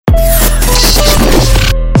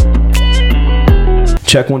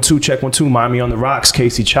Check 1 2, check 1 2. Miami on the Rocks,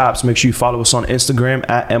 Casey Chops. Make sure you follow us on Instagram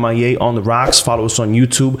at MIA on the Rocks. Follow us on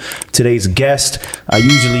YouTube. Today's guest, I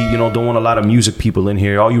usually, don't want a lot of music people in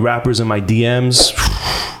here. All you rappers in my DMs,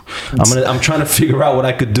 I'm trying to figure out what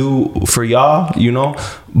I could do for y'all,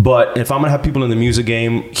 But if I'm gonna have people in the music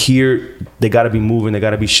game here, they gotta be moving, they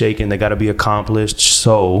gotta be shaking, they gotta be accomplished.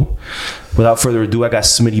 So, without further ado, I got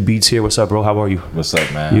Smitty Beats here. What's up, bro? How are you? What's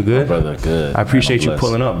up, man? You good? My brother, good. I appreciate you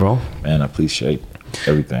pulling up, bro. Man, I appreciate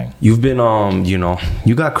everything. You've been,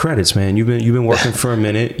 you got credits, man. You've been working for a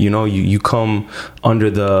minute. You come under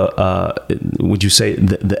the, would you say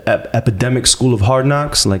the epidemic school of hard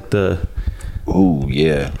knocks, like the. Oh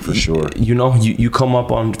yeah, for sure. You come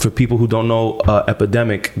up on, for people who don't know,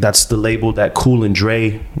 Epidemic. That's the label that Cool and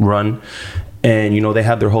Dre run, and they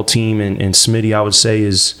have their whole team. And Smitty, I would say,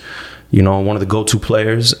 is one of the go-to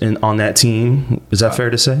players on that team. Is that fair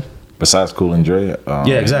to say? Besides Cool and Dre,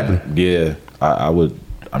 yeah, exactly. Yeah, I would.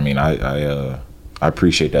 I mean, I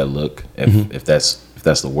appreciate that look. If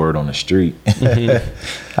that's the word on the street.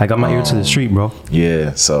 I got my ear to the street, bro.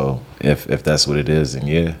 Yeah, so if that's what it is, then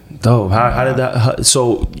yeah. Dope. How did that?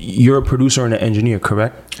 So you're a producer and an engineer,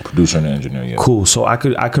 correct? Producer and engineer, yeah. Cool. So I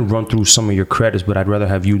could run through some of your credits, but I'd rather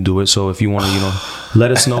have you do it. So if you want to,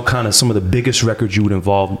 let us know kind of some of the biggest records you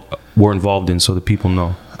were involved in, so the people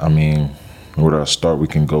know. I mean, where do I start? We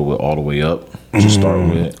can go with All the Way Up. Just start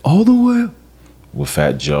with All the Way Up with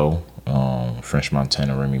Fat Joe, French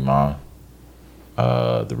Montana, Remy Ma.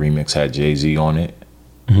 The remix had Jay-Z on it.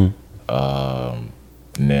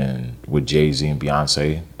 And then with Jay-Z and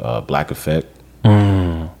Beyonce, Black Effect,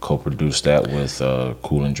 co-produced that with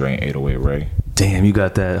Cool and Dre and 808 Ray. Damn, you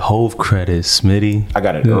got that Hove credit, Smitty. I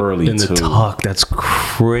got it early in the too. talk. That's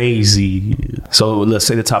crazy. So let's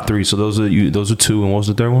say the top three. So those are two, and what was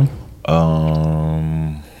the third one?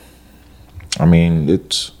 I mean,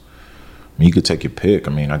 you could take your pick.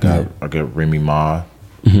 I mean, I got Remy Ma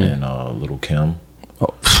and Lil' Kim.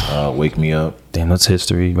 Wake Me Up. Damn, that's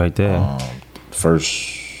history right there.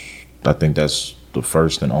 I think that's the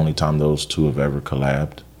first and only time those two have ever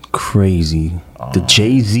collabed. Crazy. The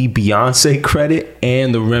Jay-Z Beyonce credit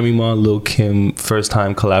and the Remy Ma Lil' Kim first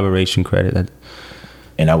time collaboration credit.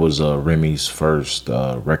 And that was Remy's first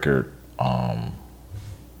record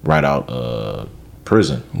right out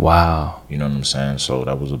prison. Wow. You know what I'm saying? So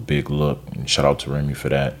that was a big look. And shout out to Remy for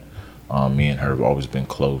that. Me and her have always been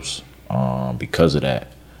close because of that.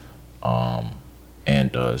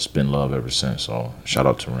 And it's been love ever since. So shout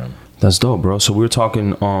out to Rem. That's dope, bro. So we were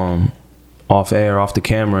talking off air, off the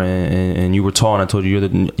camera, and you were tall, and I told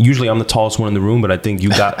you usually I'm the tallest one in the room, but I think you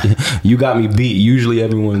got me beat. Usually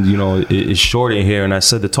everyone is short in here, and I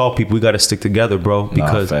said the tall people, we got to stick together, bro,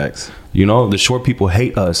 because facts. The short people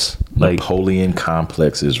hate us. Like Napoleon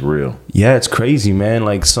complex is real. Yeah, it's crazy, man.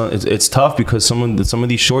 Like it's tough because some of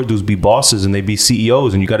these short dudes be bosses and they be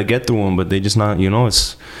CEOs, and you got to get through them, but they just not.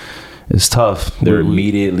 It's tough. They're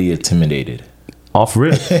immediately intimidated. Off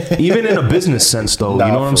rip, even in a business sense, though. You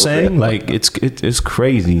know what I'm saying? Real. Like it's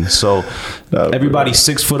crazy. So everybody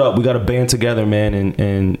 6 foot up. We got to band together, man,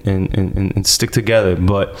 and stick together.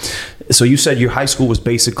 But so you said your high school was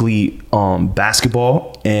basically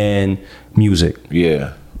basketball and music.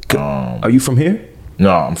 Yeah. Are you from here?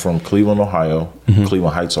 No, I'm from Cleveland, Ohio.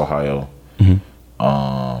 Cleveland Heights, Ohio. Yeah.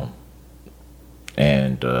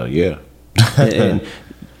 and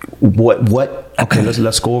what? Okay,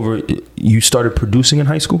 let's go over it. You started producing in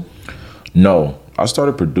high school? No, I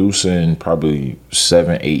started producing probably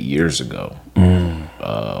 7-8 years ago.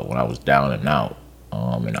 When I was down and out,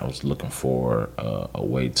 and I was looking for a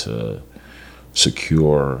way to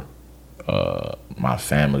secure my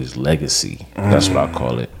family's legacy. That's what I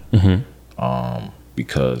call it.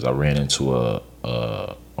 Because I ran into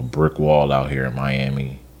a brick wall out here in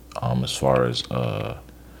Miami, as far as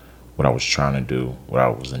what I was trying to do, what I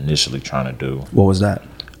was initially trying to do. What was that?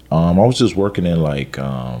 I was just working in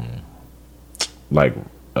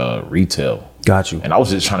retail. Got you. And I was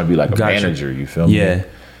just trying to be like a manager. You feel me? Yeah.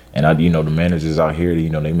 And the managers out here,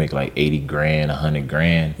 they make like $80,000,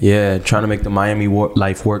 $100,000. Yeah, trying to make the Miami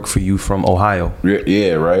life work for you from Ohio.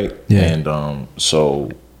 Yeah, right. Yeah. And so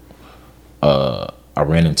I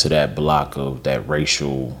ran into that block of that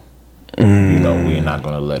racial. We're not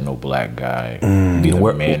gonna let no black guy be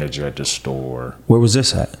the manager at the store. Where was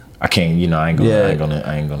this at? I can't. I ain't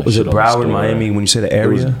gonna. Was it Broward, Miami? When you say the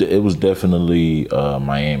area, it was definitely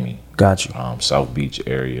Miami. Got you. South Beach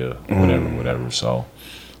area, whatever. So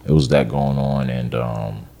it was that going on, and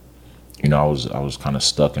I was kind of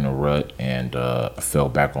stuck in a rut, and I fell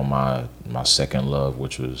back on my second love,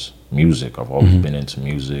 which was music. I've always been into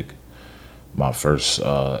music. My first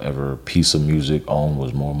ever piece of music owned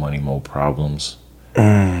was More Money, More Problems.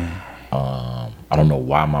 I don't know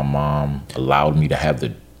why my mom allowed me to have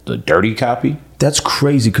the dirty copy. That's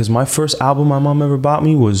crazy, because my first album my mom ever bought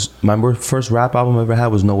me was, my first rap album I ever had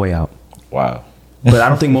was No Way Out. Wow. But I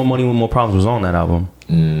don't think More Money with More Problems was on that album.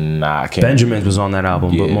 Nah, I can't. Benjamin's was on that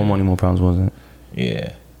album, but Yeah. More Money, More Problems wasn't.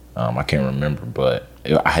 Yeah. I can't remember, but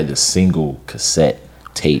I had the single cassette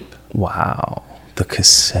tape. Wow. The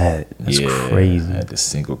cassette. That's I crazy. had the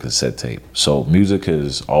single cassette tape. So music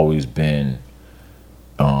has always been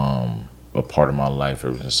a part of my life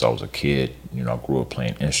ever since I was a kid. You know, I grew up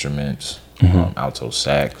playing instruments, alto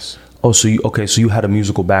sax. Oh, so you had a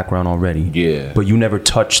musical background already. Yeah. But you never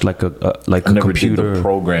touched like a I never computer. did the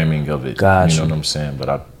programming of it. Gotcha. You know what I'm saying? But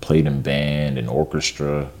I played in band and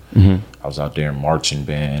orchestra. I was out there in marching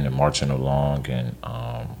band and marching along, and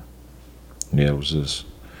it was just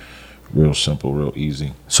real simple, real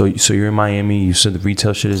easy. So you're in Miami. You said the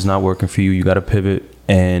retail shit is not working for you. You got to pivot.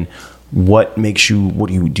 And what makes you? What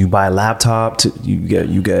do you buy a laptop? You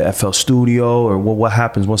get FL Studio, or what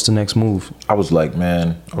happens? What's the next move? I was like,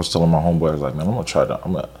 man, I was telling my homeboy, I was like, man, I'm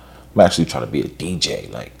actually try to be a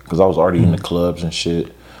DJ, like, because I was already in the clubs and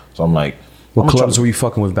shit. So I'm like, What clubs were you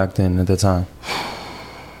fucking with back then at that time?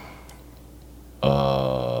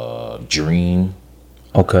 Dream.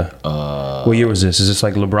 Okay. What year was this? Is this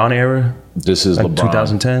like LeBron era? This is Like LeBron.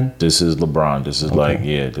 2010? This is LeBron. This is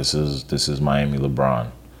Okay. this is Miami LeBron.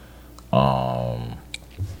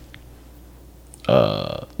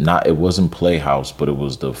 It wasn't Playhouse, but it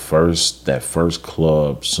was that first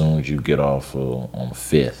club soon as you get off on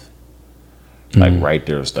 5th. Like right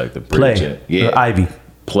there, it's like the bridge. Play. Or Ivy.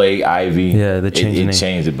 Play Ivy. Yeah, they changed the name. It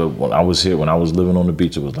changed it, but when I was living on the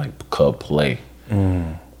beach, it was like Cub Play.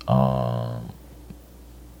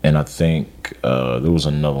 And I think there was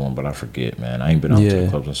another one, but I forget, man. I ain't been out to the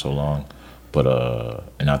clubs in so long. But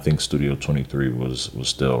and I think Studio 23 was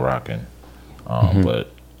still rocking.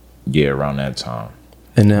 But yeah, around that time.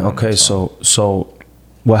 And then so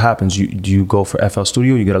what happens? Do you go for FL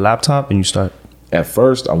Studio? You get a laptop and you start. At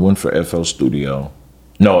first, I went for FL Studio.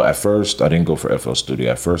 No, at first I didn't go for FL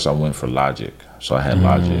Studio. At first, I went for Logic. So I had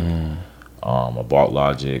Logic. I bought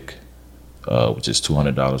Logic, which is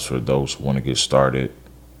 $200 for those who want to get started.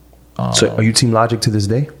 So are you Team Logic to this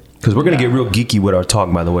day? Because we're gonna get real geeky with our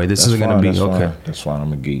talk. By the way, this isn't gonna be okay. Fine. That's fine.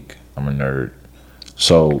 I'm a geek. I'm a nerd.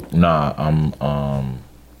 So I'm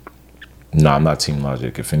not Team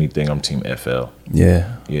Logic. If anything, I'm Team FL.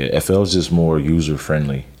 Yeah. Yeah, FL is just more user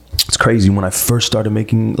friendly. It's crazy. When I first started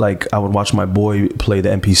making, like, I would watch my boy play the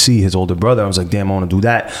MPC, his older brother. I was like, damn, I want to do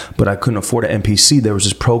that. But I couldn't afford an MPC. There was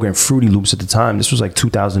this program, Fruity Loops, at the time. This was like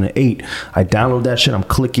 2008. I downloaded that shit. I'm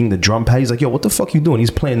clicking the drum pad. He's like, yo, what the fuck you doing?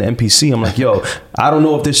 He's playing the MPC. I'm like, yo, I don't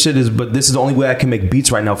know if this shit is, but this is the only way I can make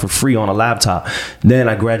beats right now for free on a laptop. Then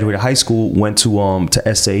I graduated high school, went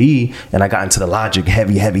to SAE, and I got into the Logic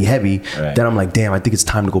heavy. Right. Then I'm like, damn, I think it's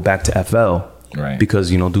time to go back to FL. Right.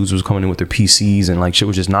 Because, you know, dudes was coming in with their PCs and like shit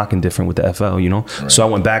was just knocking different with the FL, you know? Right. So I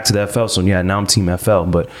went back to the FL. So yeah, now I'm Team FL.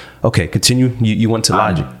 But okay, continue. You went to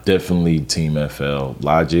Logic. I'm definitely Team FL.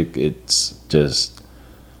 Logic, it's just,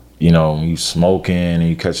 you know, you smoking and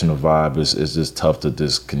you catching a vibe, it's just tough to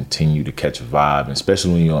just continue to catch a vibe,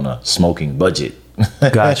 especially when you're on a smoking budget.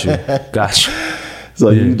 Gotcha. So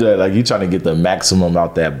you trying to get the maximum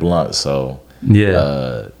out that blunt. So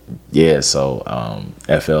so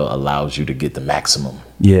FL allows you to get the maximum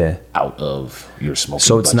out of your smoking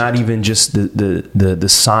So it's budget. not even just the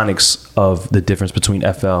sonics of the difference between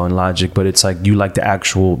FL and Logic, but it's like you like the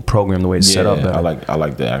actual program, the way it's set up better. I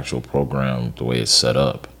like the actual program, the way it's set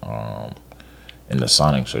up. And the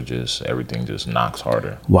sonics are just, everything just knocks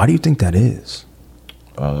harder. Why do you think that is?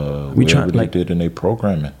 Whatever they did in their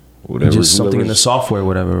programming. Just something in the software,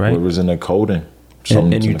 whatever, right? Whatever's in their coding.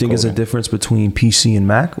 And you think there's a difference between PC and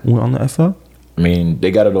Mac on the FL? I mean,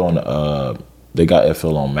 they got it on. They got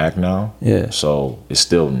FL on Mac now. Yeah. So it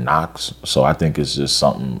still knocks. So I think it's just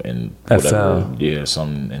something in whatever. FL. Yeah,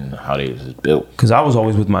 something in how they was built. Because I was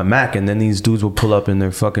always with my Mac, and then these dudes would pull up in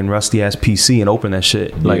their fucking rusty ass PC and open that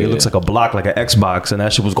shit. Like it looks like a block, like an Xbox, and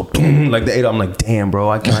that shit was go boom, like the 8. I'm like, damn, bro,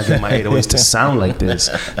 I can't get my 808s to sound like this.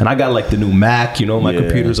 And I got like the new Mac, you know, my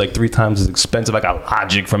computer's like 3 times as expensive. I got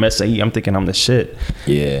Logic from SAE. I'm thinking I'm the shit.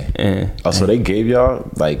 Yeah. So they gave y'all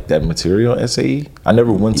like that material at SAE? I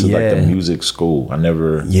never went to like the music school. I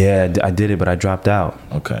never. Yeah, I did it, but I dropped out.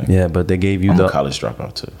 Okay. Yeah, but they gave you I'm a college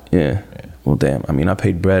dropout too. Yeah. Well, damn. I mean, I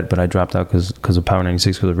paid bread, but I dropped out because of Power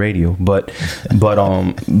 96 because of radio. But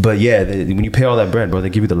yeah, when you pay all that bread, bro, they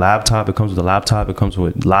give you the laptop. It comes with the laptop. It comes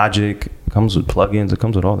with Logic. It comes with plugins. It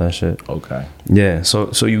comes with all that shit. Okay. Yeah.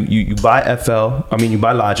 So you buy FL. I mean, you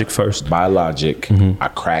buy Logic first. Buy Logic. I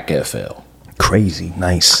crack FL. Crazy.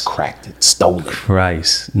 Nice. Cracked it, stole it.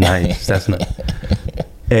 Christ. Nice. That's not.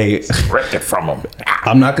 Hey, Ripped it from him.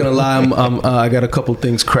 I'm not gonna lie. I got a couple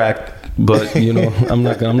things cracked, but you know, I'm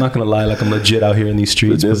not gonna lie. Like, I'm legit out here in these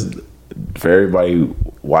streets. For everybody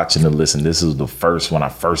watching and listen, this is the first when I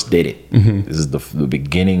first did it. This is the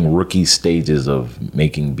beginning rookie stages of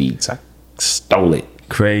making beats. I stole it.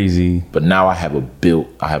 Crazy. But now I have a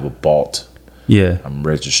vault. Yeah. I'm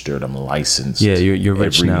registered. I'm licensed. Yeah, you're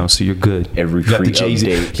rich now, so you're good. Every you got the free Jay-Z.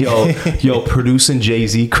 update. Yo, producing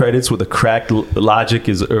Jay-Z credits with a cracked Logic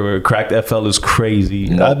or cracked FL is crazy.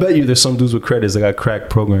 No. I bet you there's some dudes with credits that got cracked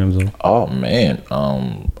programs on. Oh man,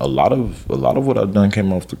 a lot of what I've done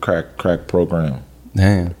came off the crack program.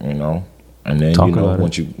 Damn. You know, and then Talk you know about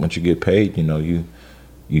once you get paid, you know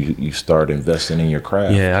you start investing in your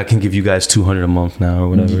craft. Yeah, I can give you guys $200 a month now or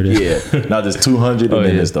whatever it is. Yeah. Now there's 200 and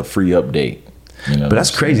then there's the free update. You know, but that's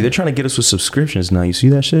crazy. They're trying to get us with subscriptions now. You see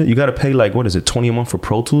that shit? You got to pay like, what is it, $20 a month for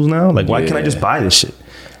Pro Tools now? Like, why can't I just buy this shit?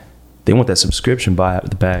 They want that subscription buy out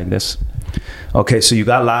the bag. That's okay. So you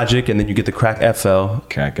got Logic, and then you get the Crack FL.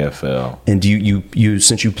 Crack FL. And do you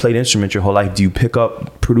since you played instruments your whole life, do you pick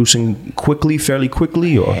up producing fairly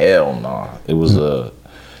quickly, or? Hell nah. It was a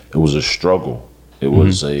struggle. It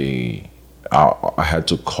was I had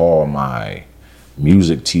to call my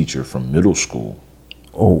music teacher from middle school.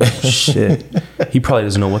 Oh shit! He probably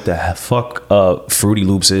doesn't know what the fuck Fruity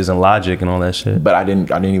Loops is and Logic and all that shit. But I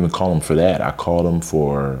didn't even call him for that. I called him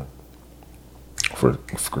for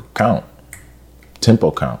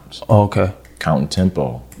tempo counts. Oh, okay. Counting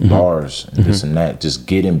tempo, bars, and this and that. Just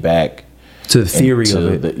getting back to the theory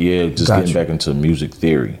of it. Getting back into music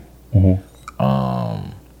theory.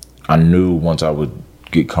 I knew once I would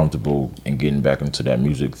get comfortable in getting back into that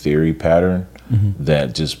music theory pattern,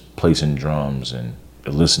 that just placing drums and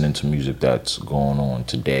listening to music that's going on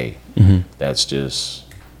today, that's just,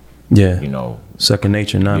 you know, second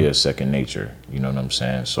nature now. Yeah, second nature. You know what I'm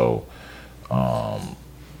saying? So,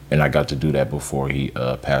 and I got to do that before he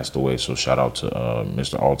passed away. So shout out to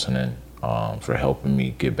Mr. Altonen for helping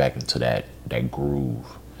me get back into that groove,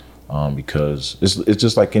 because it's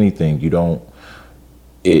just like anything. You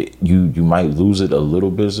might lose it a little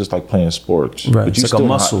bit. It's just like playing sports, right? But it's like a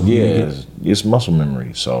muscle. It's muscle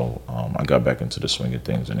memory. So I got back into the swing of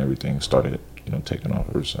things, and everything started, taking off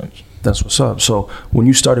ever since. That's what's up. So when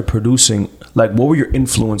you started producing, like, what were your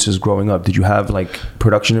influences growing up? Did you have like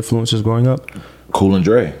production influences growing up? Cool and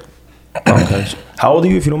Dre. Okay. How old are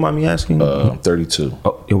you, if you don't mind me asking? I'm 32.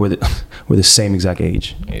 Oh, yeah, we're the same exact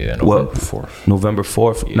age. Yeah, November 4th. November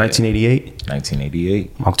 4th, yeah. 1988?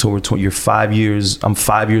 1988. October 20. You're 5 years. I'm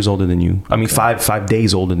 5 years older than you. I mean, okay. 5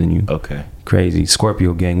 days older than you. Okay. Crazy.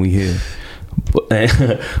 Scorpio gang, we here.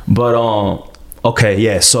 But okay,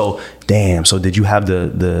 yeah. So, damn. So, did you have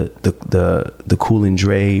the Cool and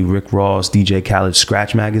Dre, Rick Ross, DJ Khaled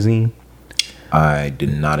Scratch magazine? I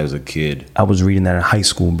did not as a kid. I was reading that in high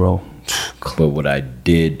school, bro. But what I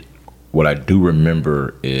do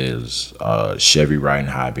remember is Chevy Riding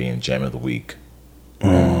High being Jam of the Week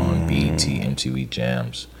on BET, MTV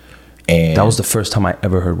Jams. And that was the first time I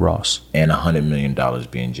ever heard Ross. And $100 million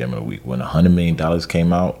being Jam of the Week. When $100 million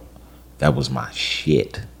came out, that was my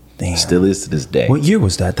shit. Damn. Still is to this day. What year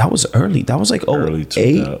was that? That was early. That was like early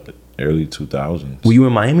 2000s. Were you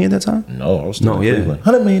in Miami at that time? No, I was still in Cleveland.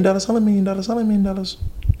 $100 million, $100 million, $100 million.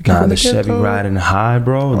 Nah, the Chevy Riding High,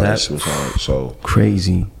 bro. That was hard. So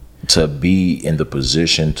crazy. To be in the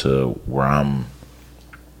position to where I'm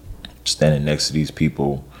standing next to these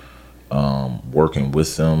people, working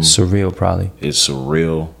with them. Surreal, probably. It's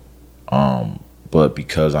surreal. But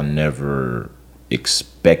because I never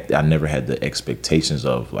had the expectations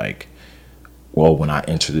of like, well, when I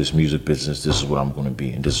enter this music business, this is what I'm going to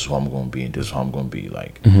be, and this is who I'm going to be, and this is how I'm going to be.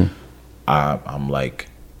 Like, I'm like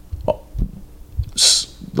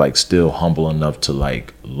still humble enough to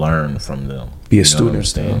like learn from them. Be a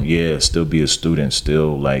student. Yeah, still be a student.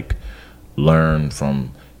 Still like learn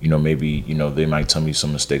from, maybe, they might tell me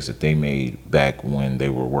some mistakes that they made back when they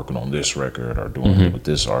were working on this record or doing it with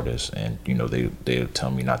this artist, and they'll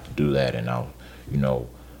tell me not to do that, and I'll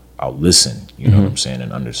listen, you know what I'm saying,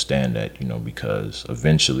 and understand that, because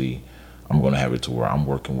eventually I'm going to have it to where I'm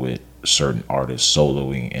working with certain artists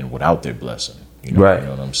soloing and without their blessing. Right. You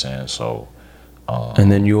know what I'm saying? So, and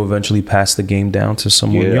then you eventually pass the game down to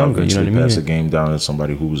someone younger. You know what I mean? Pass the game down to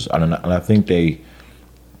somebody who's, and I think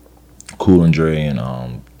Cool and Dre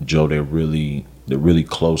and Joe, they're really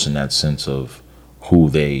close in that sense of who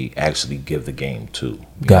they actually give the game to.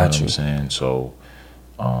 You know what I'm saying? So,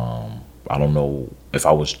 I don't know if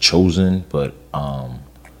I was chosen, but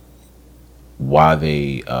why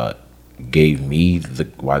they gave me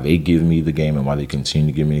why they give me the game and why they continue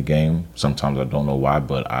to give me the game. Sometimes I don't know why,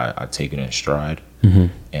 but I take it in stride,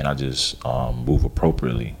 and I just move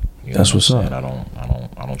appropriately. You know That's what's up. I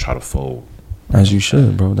don't try to fold. As you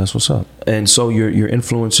should, bro. That's what's up. And so your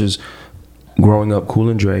influences growing up, Cool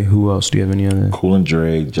and Dre. Who else? Do you have any other? Cool and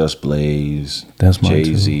Dre, Just Blaze, That's mine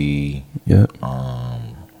Jay-Z, Yeah.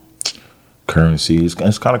 Currency.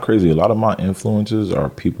 It's kind of crazy. A lot of my influences are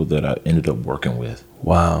people that I ended up working with.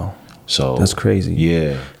 Wow. So That's crazy.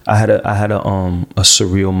 Yeah. I had a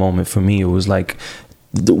surreal moment for me. It was like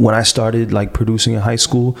when I started like producing in high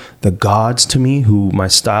school, the gods to me, who my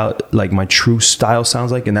style, like my true style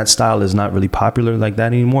sounds like, and that style is not really popular like that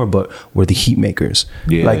anymore, but were the heat makers.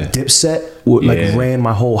 Yeah. Like Dipset like ran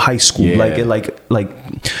my whole high school. Yeah. Like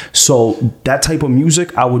so that type of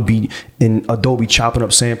music, I would be in Adobe chopping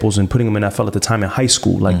up samples and putting them in FL at the time in high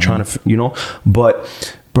school, like trying to, you know, but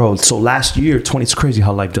bro, so last year, it's crazy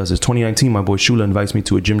how life does this. 2019, my boy Shula invites me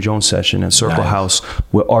to a Jim Jones session at Circle House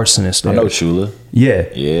with Arsonist there. I know Shula. Yeah.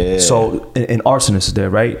 Yeah. So, and Arsonist is there,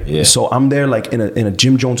 right? Yeah. So I'm there like in a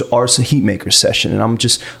Jim Jones Arson Heatmaker session, and I'm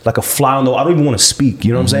just like a fly on the wall. I don't even want to speak,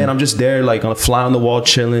 you know what I'm saying? I'm just there like on a fly on the wall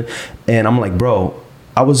chilling, and I'm like, bro,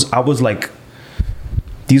 I was like,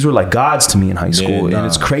 these were like gods to me in high school, and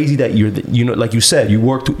it's crazy that you know, like you said, you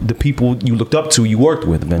worked the people you looked up to, you worked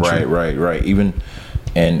with eventually. Right. Even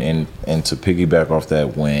and to piggyback off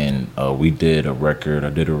that, when we did a record,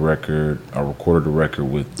 I recorded a record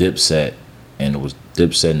with Dipset, and it was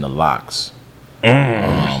Dipset and the Locks.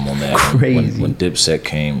 On that, Crazy. when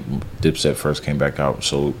Dipset first came back out.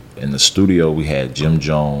 So in the studio we had Jim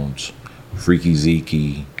Jones, Freaky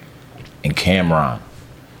Zeke, and Cameron.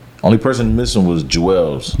 Only person missing was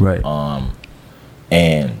Joel's. Right.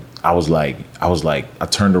 And I was like, I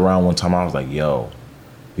turned around one time. I was like, "Yo,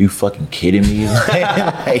 you fucking kidding me?"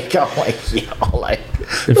 Like, I'm like, yo, like.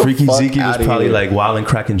 And Freaky Zeke was probably like wild and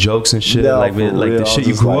cracking jokes and shit, No, like for the real. shit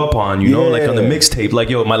you grew up on, you know, like on the mixtape. Like,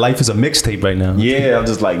 yo, my life is a mixtape right now. Yeah, I'm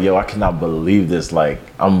just like, yo, I cannot believe this. Like,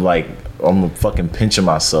 I'm fucking pinching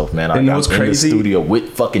myself, man. And you know what's I'm crazy? in the studio with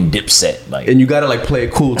fucking Dipset, like, And you gotta like play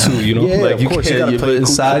it cool too, you know. Yeah, like of you course, you can't. gotta You play put it cool.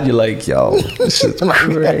 inside, you're like, yo, this shit's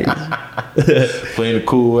crazy. playing it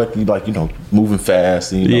cool, like, you know, moving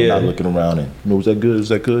fast, and, you know, Yeah. not looking around, and, you know, is that good? Is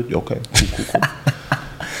that good? Okay, cool.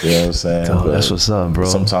 You know what I'm saying? Oh, But that's what's up, bro.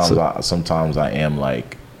 sometimes I am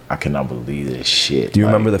like, I cannot believe this shit. Do you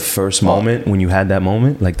Like, remember the first moment when you had that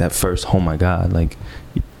moment, like that first? Oh my god, like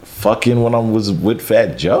fucking when I was with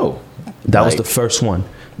Fat Joe? that was Like, the first one.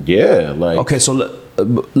 Yeah, like, Okay, so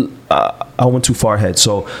I went too far ahead.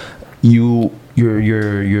 So you're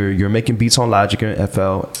making beats on Logic and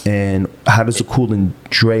FL, and how does the Cool and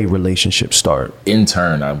Dre relationship start?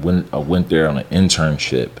 intern. I went there on an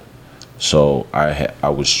internship. So I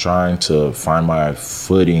was trying to find my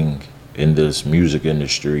footing in this music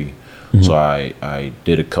industry. So I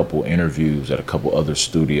did a couple interviews at a couple other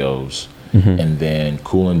studios, and then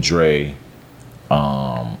Cool and Dre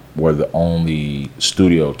were the only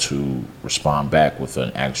studio to respond back with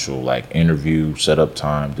an actual like interview, setup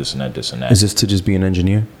time, this and that. Is this to just be an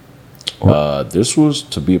engineer? This was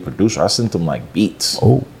to be a producer. I sent them like beats.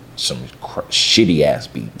 Oh, Some shitty ass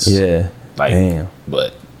beats. yeah. Like, Damn.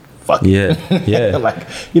 but fuck it. Yeah, yeah. Like,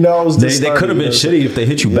 you know, I was They just could have been shitty if they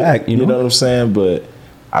hit you back. You know what I'm saying? But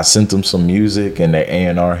I sent them some music, and their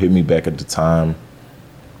A&R hit me back at the time.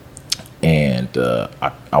 And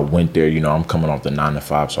I went there. You know, I'm coming off the 9 to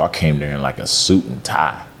 5, so I came there in like a suit and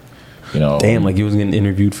tie. You know, Damn, like you was getting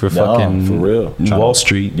interviewed for fucking for real, Wall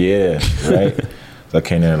Street. Yeah, right. So I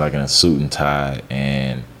came there like in a suit and tie,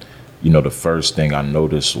 and you know, the first thing I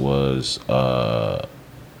noticed was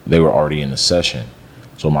they were already in the session.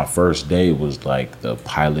 So my first day was like the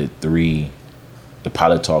Pilot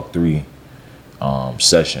Talk 3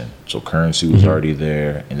 session. So Currency was already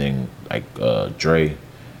there, and then like Dre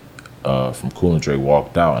from Cool and Dre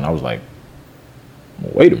walked out, and I was like,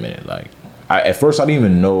 well, wait a minute. Like, at first I didn't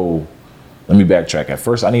even know. Let me backtrack. At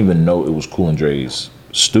first I didn't even know it was Cool and Dre's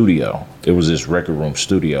studio. It was this record room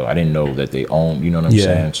studio. I didn't know that they owned, you know what I'm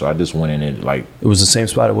saying? So I just went in and like, It was the same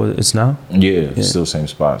spot it's now? yeah, it's still same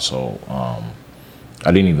spot. So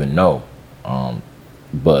I didn't even know.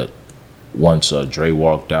 But once Dre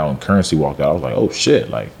walked out and Currency walked out, I was like, oh shit,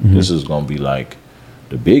 like this is gonna be like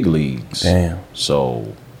the big leagues. Damn.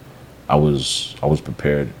 So I was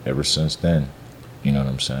prepared ever since then. You know what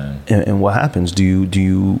I'm saying? And what happens? Do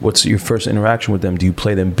you what's your first interaction with them? Do you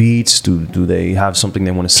play them beats? Do they have something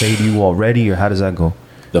they want to say to you already, or how does that go?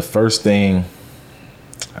 The first thing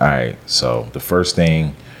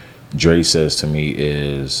Dre says to me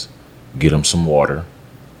is, get him some water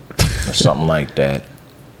or something like that.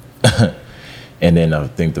 And then I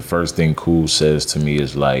think the first thing Cool says to me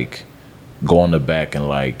is like, go on the back and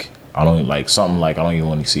like, I don't even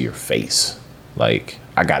want to see your face. Like,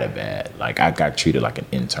 I got it bad. Like, I got treated like an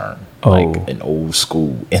intern. Like an old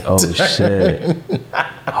school intern. Oh shit.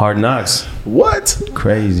 Hard Knocks. What?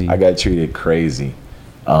 Crazy. I got treated crazy.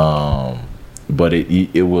 But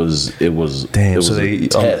it was damn. it was So a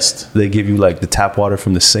test. They give you like the tap water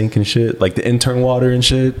from the sink and shit, like the intern water and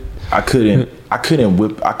shit. I couldn't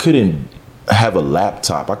have a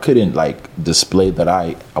laptop. I couldn't like display that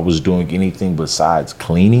I was doing anything besides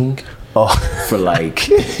cleaning. For like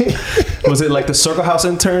was it like the Circle House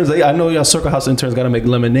interns? I know y'all Circle House interns got to make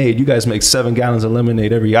lemonade. You guys make 7 gallons of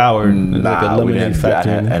lemonade every hour. Like a lemonade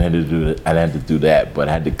factory. I had to do that. I had to do that, but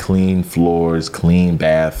I had to clean floors, clean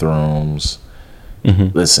bathrooms.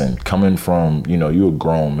 Listen, coming from, you're a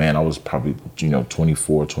grown man. I was probably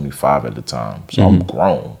 24, 25 at the time, so I'm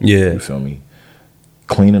grown. Yeah, you feel me?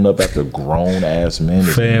 Cleaning up after grown ass men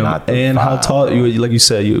is not the and vibe, how tall bro. you? Like you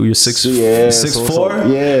said, you're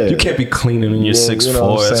 6'4". Yeah, you can't be cleaning when you're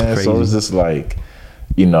 6'4". That's crazy. So it's just like,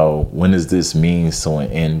 when is this means to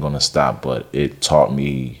an end gonna stop? But it taught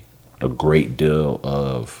me a great deal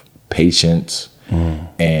of patience,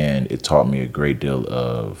 and it taught me a great deal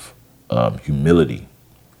of humility,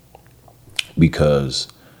 because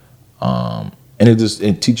and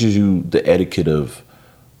it teaches you the etiquette of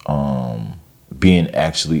being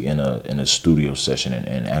actually in a studio session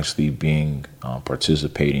and actually being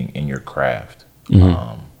participating in your craft,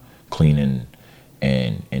 cleaning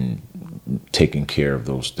and taking care of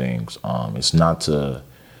those things. It's not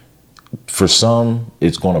for some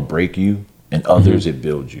it's going to break you, and others it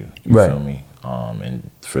builds you. You feel me? And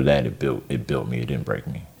for that it built me. It didn't break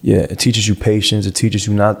me. Yeah, it teaches you patience. It teaches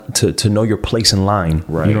you not to know your place in line.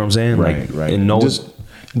 Right. You know what I'm saying? Right. And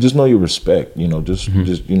just know your respect. Just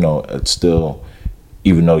it's still,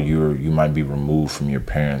 even though you might be removed from your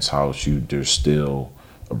parents' house, there's still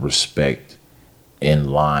a respect in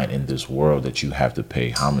line in this world that you have to pay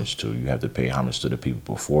homage to. You have to pay homage to the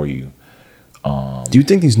people before you. Do you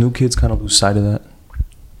think these new kids kind of lose sight of that?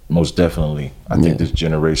 Most definitely. I think this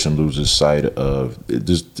generation loses sight of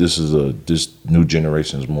this. This new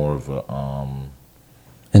generation is more of a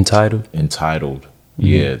entitled.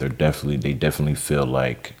 Yeah, they definitely feel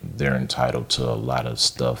like they're entitled to a lot of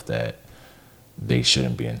stuff that they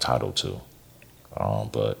shouldn't be entitled to.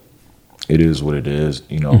 But it is what it is.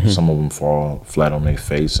 Some of them fall flat on their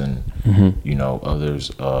face, and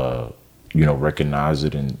others recognize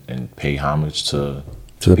it and pay homage to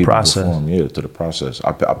the process. To the process.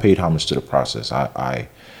 I paid homage to the process. I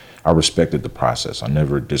respected the process. I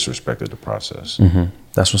never disrespected the process.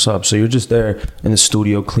 That's what's up. So you're just there in the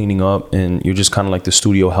studio cleaning up, and you're just kind of like the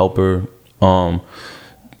studio helper. Are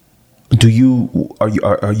you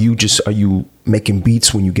making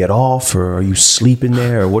beats when you get off, or are you sleeping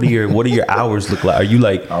there, or what do your hours look like? Are you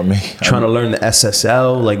like trying to learn the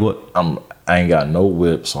SSL? Like what? I ain't got no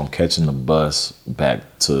whip, so I'm catching the bus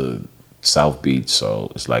back to South Beach,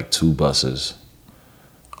 so it's like 2 buses.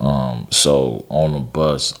 So on the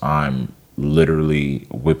bus, I'm literally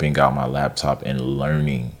whipping out my laptop and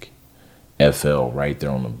learning FL right there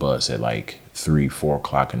on the bus at like 3-4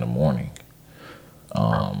 o'clock in the morning.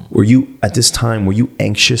 Were you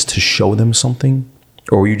anxious to show them something,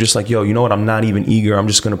 or were you just like, yo, you know what? I'm not even eager. I'm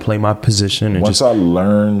just gonna play my position. And once I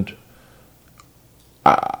learned,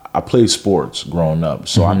 I played sports growing up,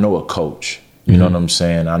 so I know a coach. You know what I'm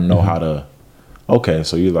saying? I know how to. Okay,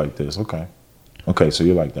 so you're like this. Okay, so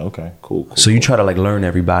you're like that. Okay, cool. So you try to like learn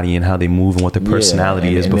everybody and how they move and what their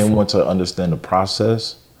personality is. And then once I understand the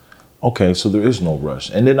process, okay, so there is no rush.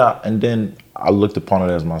 And then I looked upon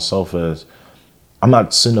it as myself as, I'm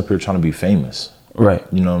not sitting up here trying to be famous. Right.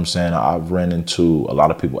 You know what I'm saying? I've ran into a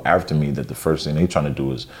lot of people after me that the first thing they're trying to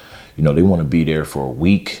do is, they want to be there for a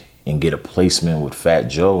week and get a placement with Fat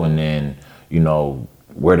Joe, and then,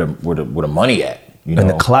 where the money at? And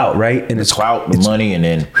the clout, right? And it's clout, the money, and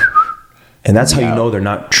then. And that's how you know they're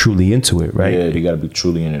not truly into it, right? Yeah, they got to be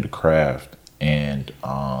truly into the craft. And,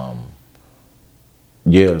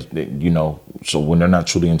 so when they're not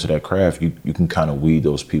truly into that craft, you can kind of weed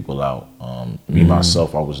those people out. Me,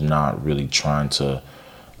 myself, I was not really trying to,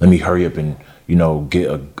 let me hurry up and, get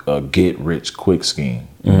a get rich quick scheme.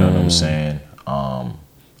 You know what I'm saying?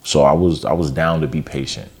 So I was down to be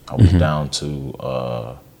patient. I was down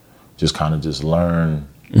to just learn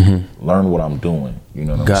what I'm doing. You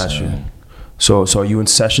know what I'm saying? Got you. So are you in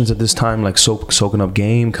sessions at this time, like soaking up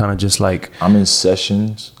game, kind of just like? I'm in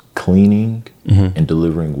sessions, cleaning and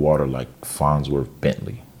delivering water like Farnsworth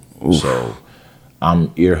Bentley. Oof. So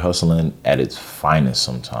I'm ear hustling at its finest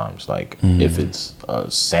sometimes. Like if it's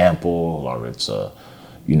a sample or it's a,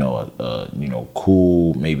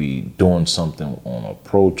 cool, maybe doing something on a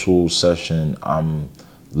Pro Tools session. I'm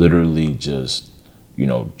literally just,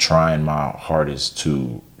 trying my hardest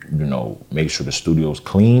to, make sure the studio's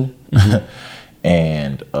clean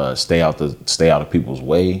and stay out of people's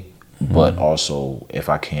way. But also, if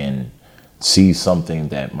I can see something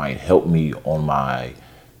that might help me on my,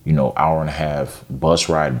 hour and a half bus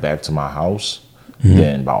ride back to my house,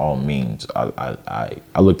 then by all means, I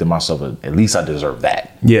looked at myself, at least I deserve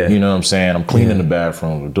that. Yeah. You know what I'm saying? I'm cleaning the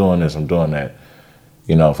bathroom, I'm doing this, I'm doing that.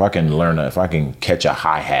 If I can learn that, if I can catch a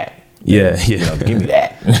hi-hat, yeah. Give me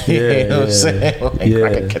that. You know what I'm saying?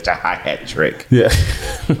 I can catch a hi-hat trick. Yeah.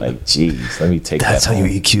 Like, geez, let me take that's that. That's how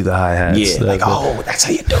you EQ the hi-hats. Yeah, that's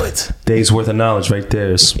how you do it. Days worth of knowledge right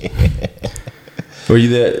there. Were you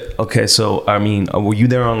there? Okay, so, were you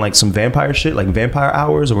there on like some vampire shit, like Vampire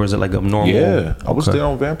Hours, or was it like a normal? Yeah, I was there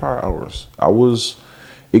on Vampire Hours.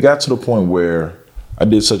 It got to the point where I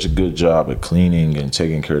did such a good job at cleaning and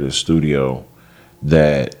taking care of the studio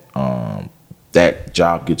that that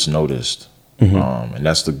job gets noticed. And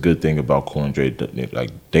that's the good thing about Cool and Dre.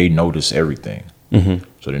 Like, they notice everything.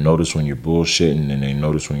 So they notice when you're bullshitting, and they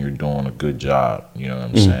notice when you're doing a good job. You know what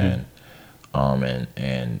I'm saying?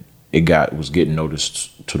 And it was getting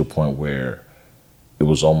noticed to the point where it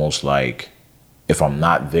was almost like, if I'm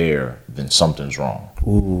not there, then something's wrong.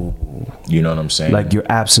 Ooh. You know what I'm saying? Like your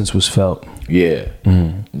absence was felt. Yeah.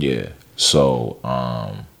 Yeah. So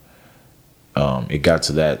it got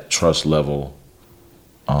to that trust level,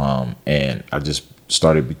 and I just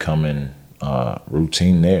started becoming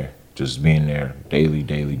routine there, just being there daily,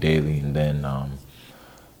 and then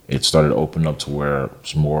it started to open up to where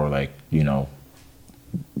it's more like,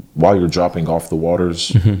 while you're dropping off the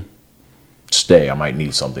waters, stay, I might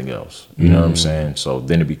need something else. You know what I'm saying? So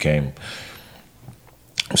then it became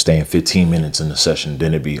staying 15 minutes in the session,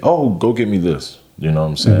 then it'd be, oh, go get me this. You know what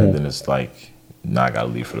I'm saying? Then it's like, now I gotta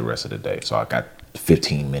leave for the rest of the day. So I got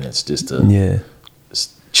 15 minutes just to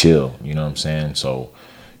chill, you know what I'm saying? So,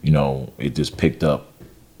 it just picked up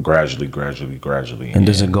gradually. And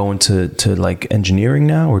does it go into like engineering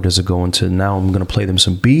now, or does it go into, now I'm gonna play them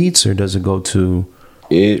some beats, or does it go to?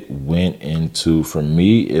 It went into, for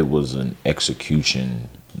me, it was an execution.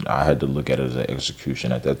 I had to look at it as an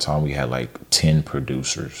execution. At that time, we had like 10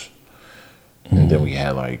 producers. And then we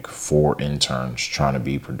had like 4 interns trying to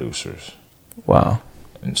be producers. Wow.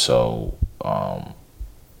 And so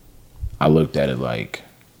I looked at it like,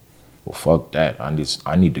 well, fuck that. I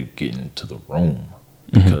need to get into the room,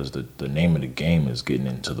 because the name of the game is getting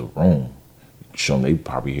into the room. Show them, they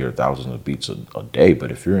probably hear thousands of beats a day,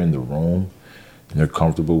 but if you're in the room and they're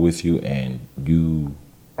comfortable with you and you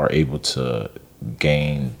are able to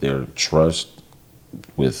gain their trust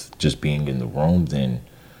with just being in the room, then,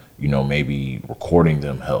 maybe recording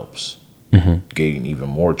them helps. Gaining even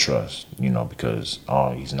more trust, because,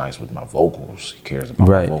 oh, he's nice with my vocals. He cares about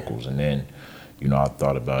my vocals. And then, I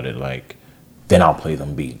thought about it like, then I'll play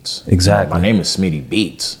them beats. Exactly. My name is Smitty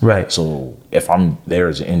Beats. Right. So if I'm there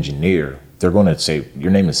as an engineer, they're going to say,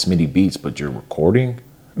 your name is Smitty Beats, but you're recording?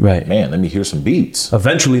 Right. Man, let me hear some beats.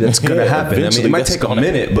 Eventually that's going to happen. It might take a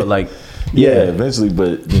minute, but like, eventually,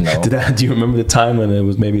 but, Do you remember the time when it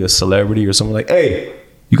was maybe a celebrity or someone like, hey,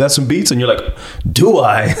 you got some beats? And you're like, do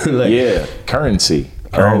I? Like, Currency.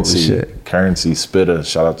 Oh, shit. Currency, Spitta.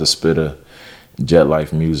 Shout out to Spitta, Jet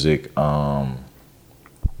Life Music.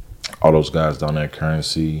 All those guys down there,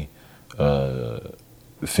 Currency,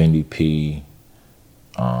 Fendi P,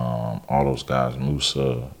 all those guys,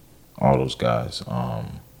 Musa, all those guys.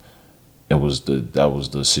 That was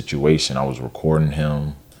the situation. I was recording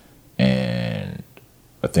him, and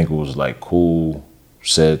I think it was like Cool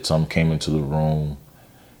said something, came into the room,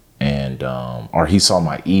 and or he saw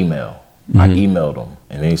my email. I emailed him,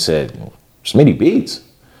 and he said, Smitty Beats.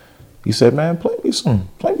 He said, man, play me some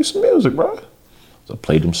music, bro. So I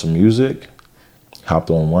played him some music,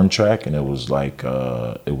 hopped on one track, and it was like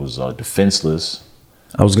Defenseless.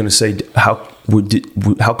 I was gonna say, how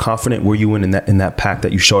confident were you in that pack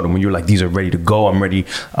that you showed him when you were like, these are ready to go, I'm ready,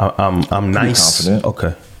 I'm nice? Confident.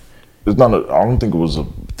 Okay. It's not. I don't think it was a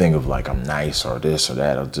thing of like I'm nice or this or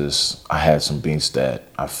that. I had some beats that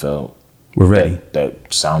I felt were ready,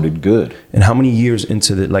 that sounded good. And how many years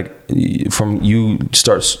into the, like, from you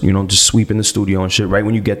start, just sweeping the studio and shit, right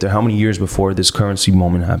when you get there, how many years before this Currency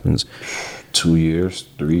moment happens? 2 years,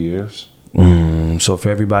 3 years. So for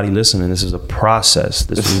everybody listening, this is a process.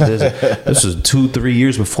 This is 2-3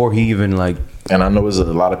 years before he even like. And I know there's a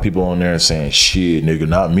lot of people on there saying, "Shit, nigga,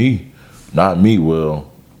 not me." Well,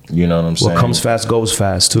 you know what I'm saying. What comes fast goes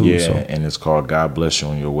fast too. Yeah, so. And it's called "God Bless You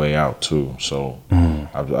on Your Way Out" too. So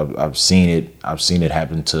I've seen it. I've seen it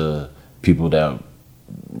happen to people that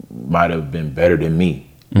might have been better than me.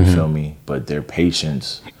 You feel me? But their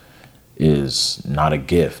patience is not a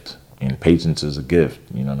gift, and patience is a gift.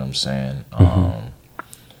 You know what I'm saying?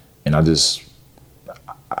 And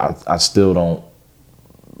I still don't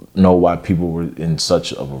know why people were in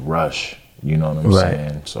such of a rush. You know what I'm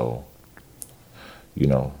saying? So, you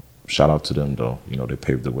know, shout out to them though. You know, they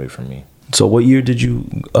paved the way for me. So what year did you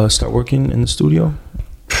start working in the studio?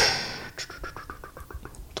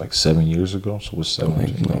 Like 7 years ago. So what's 7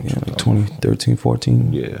 years ago? Like 2013,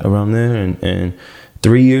 14? Yeah. Around there. And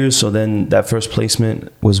 3 years. So then that first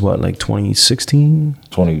placement was what, like 2016?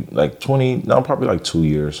 Probably like 2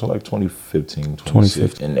 years. So like 2015,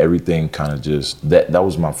 2016. And everything kind of just, that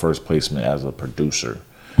was my first placement as a producer,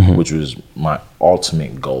 which was my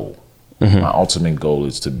ultimate goal. My ultimate goal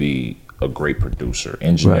is to be a great producer.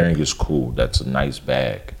 Engineering is cool. That's a nice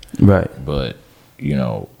bag. Right. But, you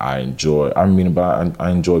know, I enjoy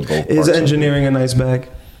both. Is engineering a nice bag?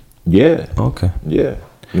 Yeah. Okay. Yeah.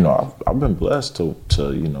 You know, I've been blessed to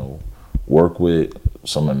you know, work with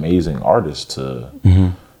some amazing artists to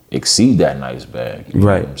exceed that nice bag.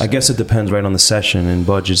 Right. I guess it depends right on the session and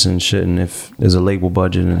budgets and shit, and if there's a label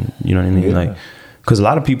budget and you know what I mean? Like, because a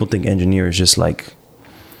lot of people think engineer is just like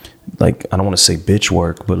I don't want to say bitch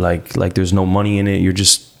work, but like there's no money in it. You're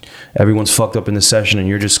just, everyone's fucked up in the session and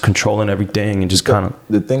you're just controlling everything and just kind of.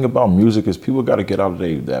 The thing about music is people got to get out of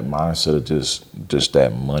that mindset of just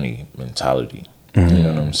that money mentality. You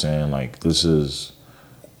know what I'm saying? Like, this is,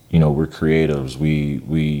 you know, we're creatives.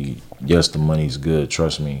 We yes, the money's good.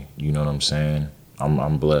 Trust me. You know what I'm saying?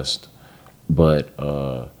 I'm blessed. But,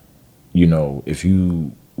 you know, if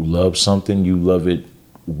you love something, you love it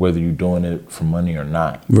whether you're doing it for money or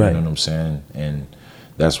not. Right. You know what I'm saying? And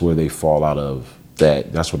that's where they fall out of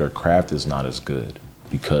that. That's where their craft is not as good,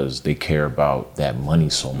 because they care about that money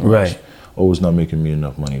so much. Right. Oh, it's not making me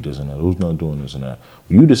enough money, this and that. Oh, it's not doing this and that.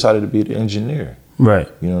 You decided to be the engineer. Right.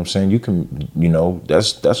 You know what I'm saying? You can, you know,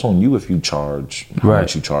 that's on you if you charge how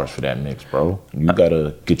much you charge for that mix, bro. You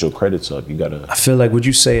gotta get your credits up. You gotta. I feel like, would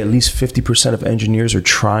you say at least 50% of engineers are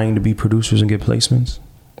trying to be producers and get placements?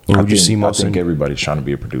 Or would you see most? I think everybody's trying to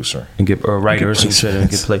be a producer and get a writer or some shit and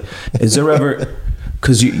get play. Is there ever?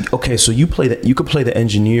 Because so you could play the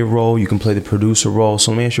engineer role, you can play the producer role.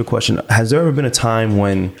 So let me ask you a question: has there ever been a time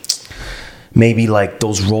when maybe like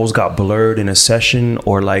those roles got blurred in a session,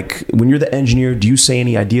 or like when you're the engineer, do you say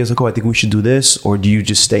any ideas like, oh, I think we should do this, or do you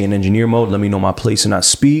just stay in engineer mode? Let me know my place and not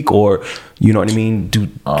speak, or you know what I mean? There's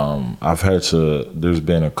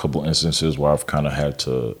been a couple instances where I've kind of had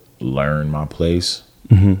to learn my place,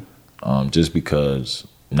 just because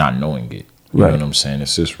not knowing it. You know what I'm saying?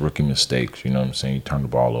 It's just rookie mistakes. You know what I'm saying? You turn the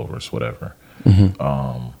ball over, it's whatever.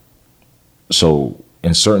 So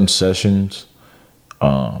in certain sessions,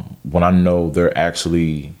 when I know they're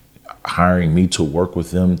actually hiring me to work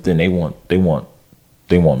with them, then they want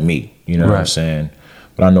me. You know what I'm saying?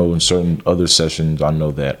 But I know in certain other sessions, I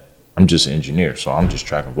know that I'm just an engineer, so I'm just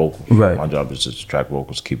tracking vocals. Right. My job is just to track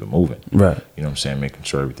vocals, keep it moving. Right. You know what I'm saying? Making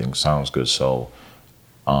sure everything sounds good. So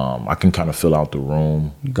I can kind of fill out the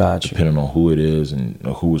room, depending on who it is and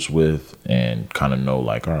who it's with, and kind of know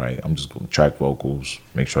like, all right, I'm just going to track vocals,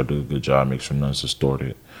 make sure I do a good job, make sure none's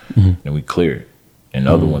distorted, and we clear it. And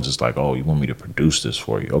the other ones, it's like, oh, you want me to produce this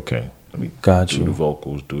for you? Okay, let me do the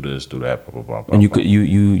vocals, do this, do that, blah, blah, blah, blah. And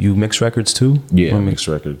you mix records too? Yeah, mix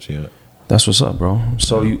records, yeah. That's what's up, bro.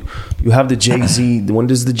 So you have the Jay-Z. When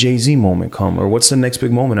does the Jay-Z moment come? Or what's the next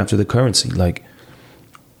big moment after the Currency? Like,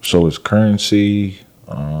 so it's Currency.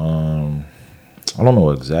 I don't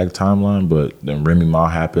know exact timeline, but then Remy Ma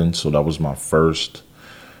happened. So that was my first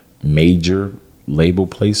major label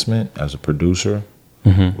placement as a producer.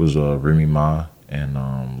 Was Remy Ma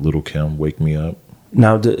and Little Kim, Wake Me Up.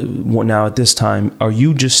 Now at this time, are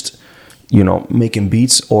you just, you know, making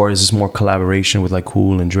beats, or is this more collaboration with like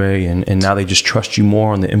Cool and Dre, and now they just trust you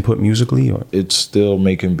more on the input musically? Or it's still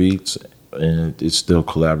making beats and it's still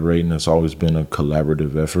collaborating. It's always been a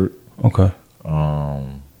collaborative effort. Okay.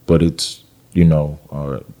 But it's, you know,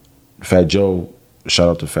 Fat Joe, shout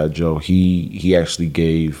out to Fat Joe. He actually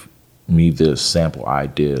gave me the sample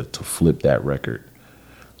idea to flip that record.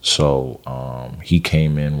 So he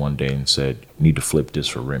came in one day and said, "Need to flip this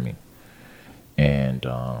for Remy," and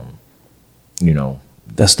you know,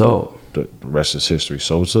 that's dope. The rest is history.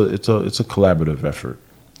 So it's a collaborative effort.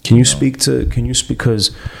 Can you speak?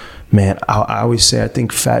 Because, man, I always say I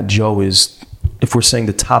think Fat Joe is, if we're saying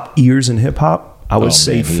the top ears in hip hop, I would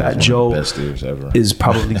say Fat Joe best ears ever. Is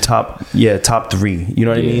probably top 3. You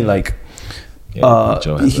know what I mean? Like,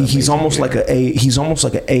 Joe has an he's amazing almost ear. like he's almost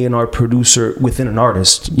like an A&R producer within an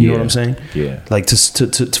artist. You know what I'm saying? Yeah. Like to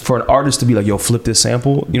for an artist to be like, yo, flip this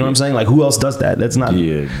sample. You know what I'm saying? Like, who else does that? That's not.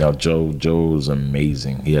 Yeah. No, Joe's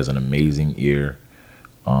amazing. He has an amazing ear.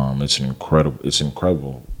 It's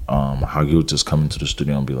incredible. How he'll just come into the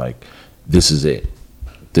studio and be like, "This is it.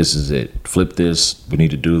 This is it. Flip this. We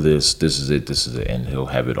need to do this. This is it. This is it." And he'll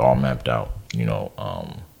have it all mapped out. You know.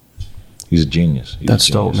 He's a genius. That's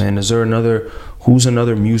dope, man. Is there who's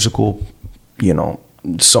another musical, you know,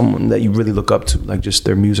 someone that you really look up to, like just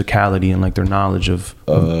their musicality and like their knowledge of?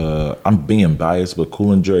 I'm being biased, but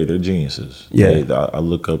Cool and Dre, they're geniuses. Yeah. I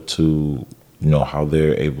look up to, you know, how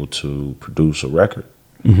they're able to produce a record,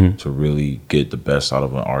 to really get the best out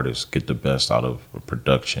of an artist, get the best out of a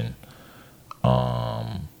production.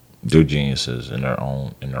 They're geniuses in their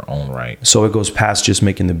own right. So it goes past just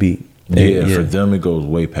making the beat. Yeah, for them it goes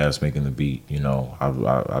way past making the beat. You know,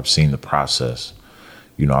 I've seen the process.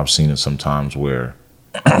 You know, I've seen it sometimes where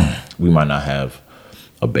we might not have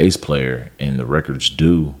a bass player and the record's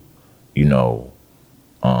due, you know,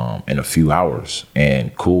 in a few hours,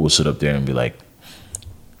 and Cool will sit up there and be like,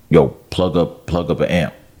 "Yo, plug up an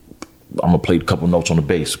amp. I'm gonna play a couple notes on the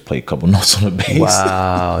bass. Play a couple notes on the bass.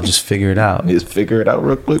 Wow, just figure it out. Just figure it out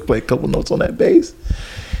real quick. Play a couple notes on that bass,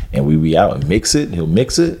 and we be out and mix it. He'll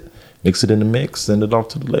mix it in the mix, send it off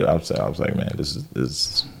to the label. I was like, man, this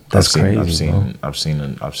is that's crazy. I've seen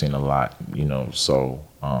a lot, you know. So,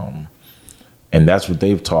 and that's what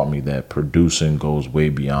they've taught me, that producing goes way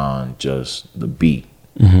beyond just the beat.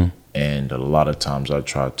 And a lot of times I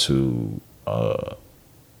try to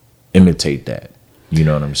imitate that. You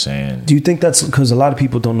know what I'm saying? Do you think that's because a lot of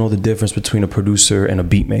people don't know the difference between a producer and a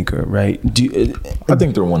beat maker, right? I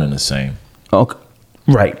think they're one and the same. Okay.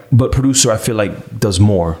 Right, but producer, I feel like does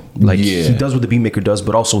more. Like he does what the beat maker does,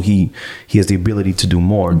 but also he has the ability to do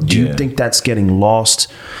more. Do you think that's getting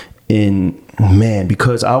lost in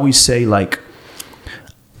because I always say, like,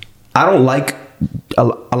 I don't like a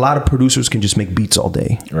lot of producers can just make beats all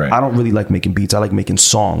day. Right. I don't really like making beats. I like making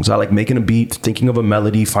songs. I like making a beat, thinking of a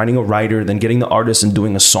melody, finding a writer, then getting the artist and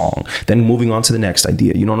doing a song, then moving on to the next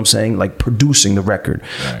idea. You know what I'm saying? Like producing the record.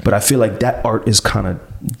 Right. But I feel like that art is kind of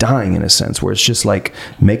dying in a sense, where it's just like,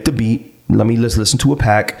 make the beat, let's listen to a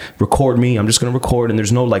pack, record me, I'm just gonna record, and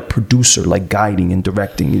there's no like producer like guiding and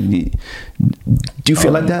directing. Do you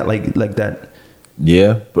feel like that? Like that?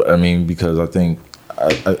 Yeah, but I mean, because I think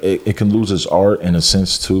it can lose its art in a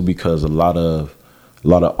sense too, because a lot of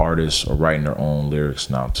artists are writing their own lyrics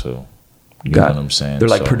now too. You know what I'm saying? They're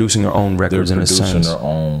like producing their own records in a sense. They're producing their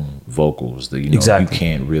own vocals. You know, exactly. You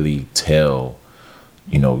can't really tell,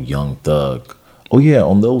 you know, Young Thug, oh yeah,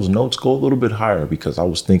 on those notes go a little bit higher, because I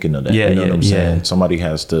was thinking of that. Yeah, you know what I'm saying? Yeah. Somebody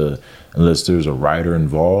has to, unless there's a writer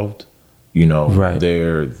involved, you know, right.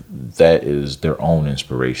 That is their own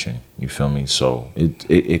inspiration. You feel me? So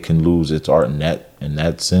it can lose its art in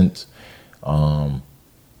that sense. And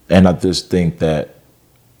I just think that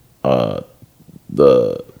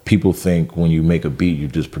the people think when you make a beat, you're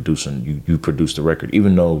just producing, you produce the record,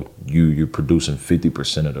 even though you're producing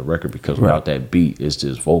 50% of the record, because without that beat, it's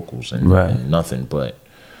just vocals and nothing. But,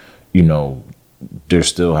 you know, there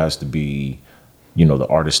still has to be, you know, the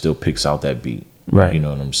artist still picks out that beat. Right. You know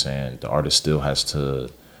what I'm saying? The artist still has to,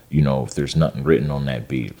 you know, if there's nothing written on that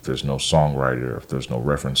beat, if there's no songwriter, if there's no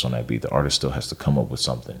reference on that beat, the artist still has to come up with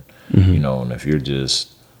something. You know, and if you're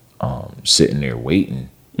just sitting there waiting,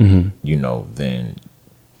 you know, then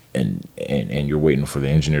and you're waiting for the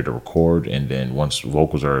engineer to record, and then once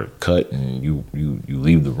vocals are cut and you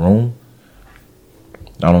leave the room,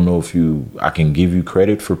 I don't know if I can give you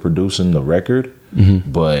credit for producing the record,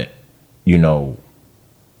 but, you know,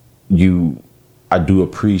 I do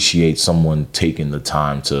appreciate someone taking the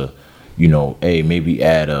time to, you know, maybe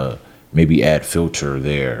add filter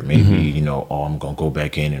there. Maybe, you know, I'm going to go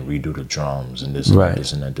back in and redo the drums and this and that,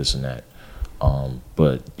 this and that.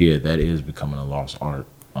 But yeah, that is becoming a lost art.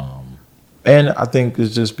 And I think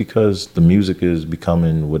it's just because the music is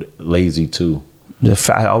becoming lazy too.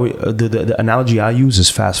 The analogy I use is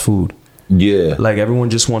fast food. Yeah. Like everyone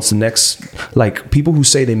just wants the next, like people who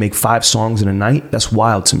say they make 5 songs in a night, that's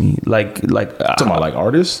wild to me. Like talking about like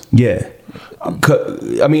artists? Yeah.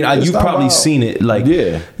 I mean, you've probably seen it, like,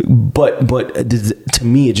 yeah. But to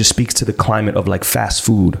me, it just speaks to the climate of like fast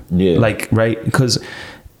food. Yeah. Like, right? Because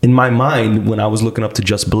in my mind, when I was looking up to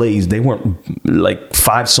Just Blaze, they weren't like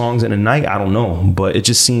 5 songs in a night. I don't know, but it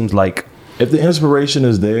just seems like if the inspiration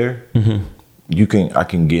is there, I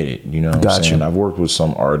can get it. You know what I'm saying? I've worked with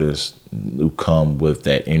some artists who come with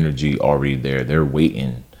that energy already there. They're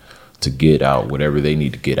waiting to get out whatever they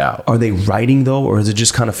need to get out. Are they writing though, or does it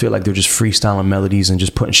just kind of feel like they're just freestyling melodies and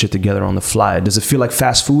just putting shit together on the fly? Does it feel like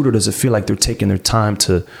fast food, or does it feel like they're taking their time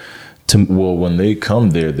to? Well, when they come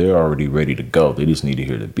there, they're already ready to go. They just need to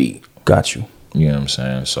hear the beat. Got you. You know what I'm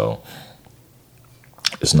saying? So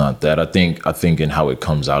it's not that. I think in how it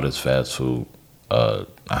comes out as fast food,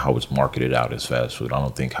 how it's marketed out as fast food. I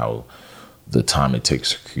don't think how the time it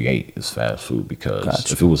takes to create is fast food,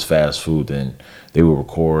 because if it was fast food, then they would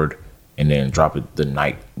record and then drop it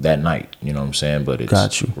that night. You know what I'm saying? But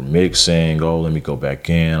it's we're mixing. Oh, let me go back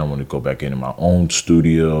in. I want to go back into my own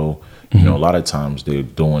studio. Mm-hmm. You know, a lot of times they're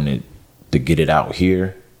doing it to get it out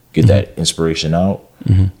here, get that inspiration out,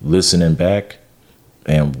 listening back,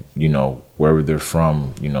 and you know, wherever they're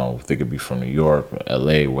from, you know, they could be from New York,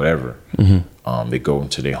 LA, whatever. They go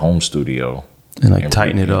into their home studio and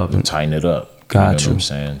tighten it up. Tighten it up. Got you. Know what I'm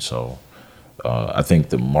saying? So I think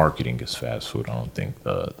the marketing is fast food. I don't think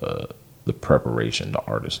the preparation, the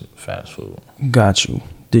artist, is fast food. Got you.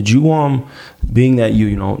 Did you being that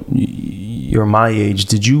you know you're my age,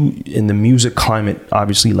 did you, in the music climate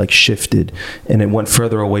obviously like shifted and it went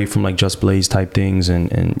further away from like Just Blaze type things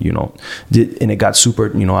and you know and it got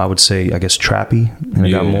super, you know, I would say I guess trappy, and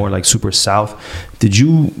it got more like super south. Did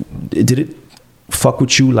it fuck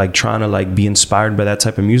with you, like trying to like be inspired by that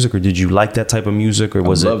type of music, or did you like that type of music, or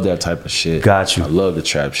was I love that type of shit. Got you. I love the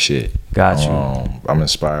trap shit. Got you. I'm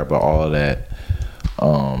inspired by all of that.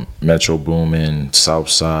 Metro Boomin,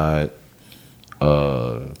 Southside,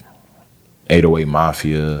 808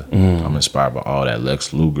 Mafia. I'm inspired by all that.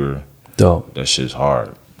 Lex Luger. Dope. That shit's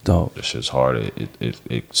hard. Dope. That shit's hard. It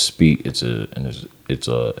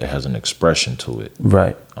has an expression to it.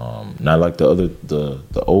 Right. Not like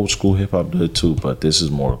the old school hip hop did too, but this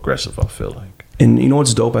is more aggressive, I feel like. And you know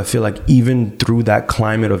what's dope? I feel like even through that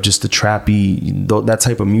climate of just the trappy, that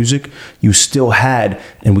type of music, you still had,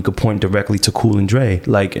 and we could point directly to Cool and Dre,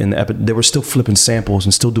 like they were still flipping samples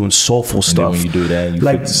and still doing soulful stuff. And then when you do that, you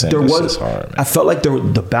like there was hard, man. I felt like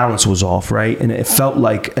the balance was off, right? And it felt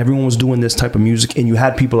like everyone was doing this type of music, and you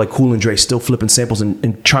had people like Cool and Dre still flipping samples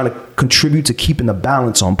and trying to contribute to keeping the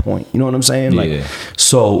balance on point. You know what I'm saying? Like,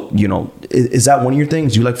 so you know, is that one of your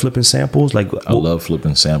things? You like flipping samples? Like, I love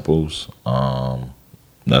flipping samples.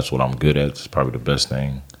 That's what I'm good at. It's probably the best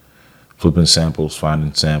thing. Flipping samples,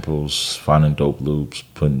 finding dope loops,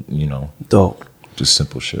 putting, you know, dope. Just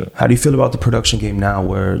simple shit. How do you feel about the production game now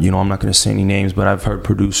where, you know, I'm not going to say any names, but I've heard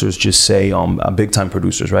producers just say, big time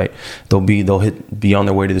producers, right? They'll be on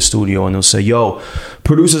their way to the studio and they'll say, yo,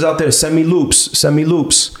 producers out there, send me loops.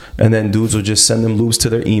 And then dudes will just send them loops to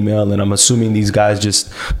their email. And I'm assuming these guys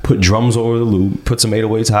just put drums over the loop, put some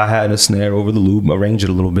 808s, hi-hat and a snare over the loop, arrange it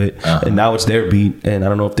a little bit. And now it's their beat. And I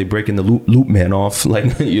don't know if they're breaking the loop man off,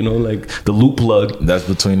 like, you know, like the loop plug. That's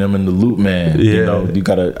between them and the loop man. Yeah. You know, you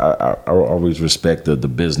gotta, I always respect the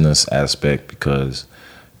business aspect, because,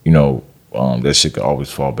 you know, that shit could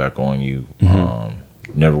always fall back on you.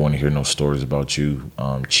 Never want to hear no stories about you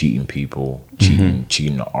cheating people,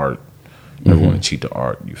 cheating the art. Never want to cheat the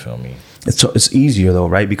art. You feel me? It's easier though,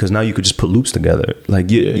 right? Because now you could just put loops together. Like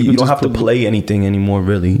you don't have to play anything anymore,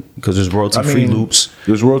 really, because there's royalty-free loops.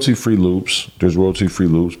 There's royalty-free loops.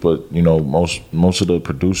 But you know, most of the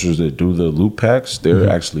producers that do the loop packs, they're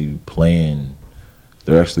actually playing.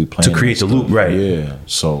 They're actually playing to create the loop, right? Yeah.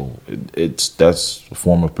 So that's a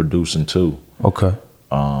form of producing too. Okay.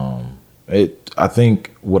 I think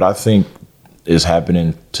is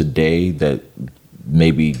happening today that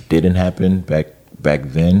maybe didn't happen back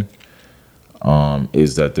then,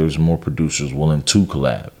 is that there's more producers willing to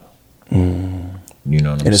collab. You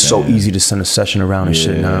know what I'm saying? And it's so easy to send a session around and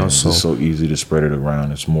shit now. So it's so easy to spread it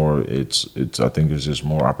around. It's more. It's. I think there's just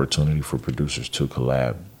more opportunity for producers to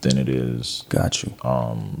collab than it is. Got you.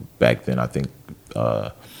 Back then, I think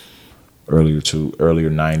earlier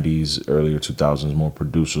 90s, earlier 2000s, more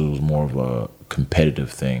producers was more of a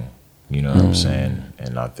competitive thing. You know what I'm saying?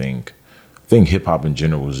 And I think hip hop in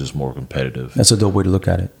general was just more competitive. That's a dope way to look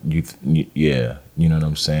at it. Yeah, you know what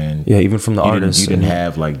I'm saying? Yeah, even from the artists. You didn't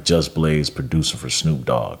have like Just Blaze producing for Snoop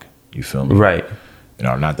Dogg. You feel me? Right. You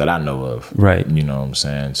know, not that I know of. Right. You know what I'm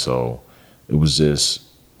saying? So it was just,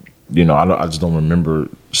 you know, I just don't remember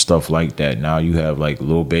stuff like that. Now you have like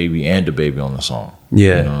Lil Baby and DaBaby on the song.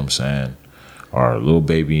 Yeah. You know what I'm saying? Or Lil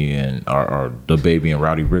Baby and or DaBaby and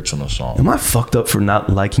Rowdy Rich on the song. Am I fucked up for not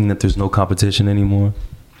liking that there's no competition anymore?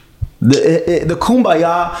 The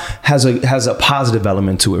kumbaya has a positive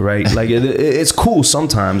element to it, right? Like it's cool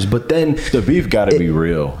sometimes, but then the beef got to be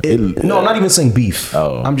real. No, I'm not even saying beef.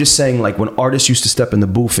 Oh. I'm just saying like when artists used to step in the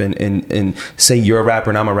booth and say you're a rapper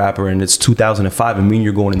and I'm a rapper and it's 2005 and me and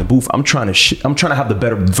you're going in the booth. I'm trying to have the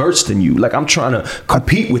better verse than you. Like I'm trying to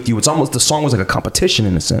compete with you. It's almost, the song was like a competition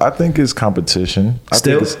in a sense. I think it's competition. I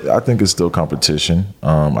think it's still competition.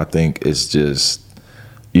 I think it's just,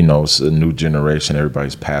 you know, it's a new generation.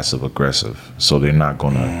 Everybody's passive aggressive, so they're not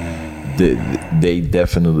gonna. They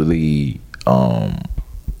definitely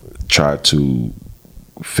try to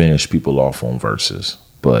finish people off on verses,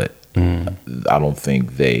 but I don't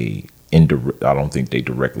think they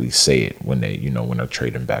directly say it when they're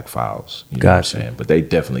trading back files. You know what I'm saying? But they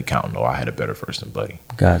definitely count. No, I had a better verse than Buddy.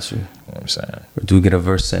 Got you. You know what I'm saying? Or do get a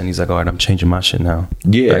verse and he's like, all right, I'm changing my shit now.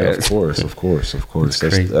 Yeah, of course.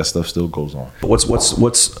 That stuff still goes on. What's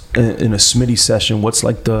in a Smitty session? What's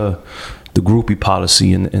like the groupie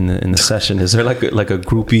policy in the session? Is there like a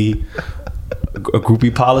groupie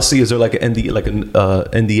policy? Is there like an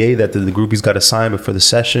NDA that the groupies got to sign before the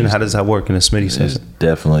session? How does that work in a Smitty session? It's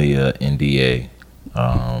definitely a NDA,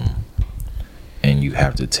 and you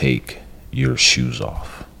have to take your shoes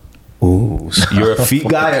off. Ooh, so you're a feet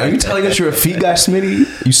guy? Are you telling us you're a feet guy,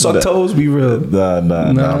 Smitty? You suck toes? Be real. Nah,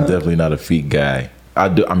 I'm definitely not a feet guy. I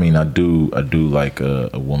do like a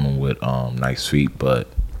woman with nice feet, but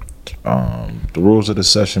the rules of the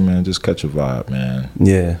session, man, just catch a vibe, man.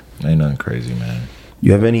 Yeah, ain't nothing crazy, man.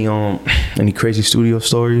 You have any crazy studio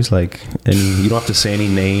stories? Like you don't have to say any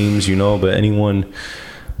names, you know, but anyone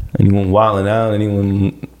wilding out,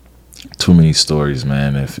 anyone. Too many stories,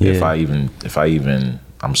 man. If I even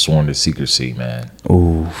I'm sworn to secrecy, man.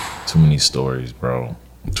 Ooh. Too many stories, bro.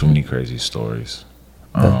 Too many crazy stories.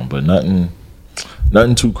 But nothing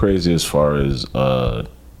too crazy as far as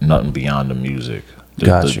nothing beyond the music.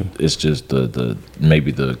 Got you. It's just the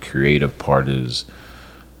maybe the creative part is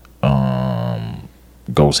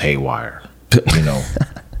goes haywire.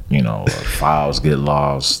 Files get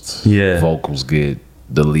lost. Yeah. Vocals get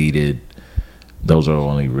deleted. Those are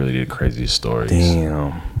only really the craziest stories.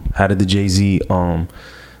 Damn. How did the Jay-Z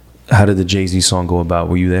song go about?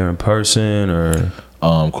 Were you there in person or?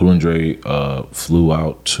 Cool and Dre flew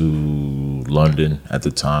out to London at the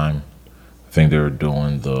time. I think they were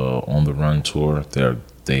doing the On the Run tour.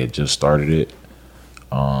 They had just started it,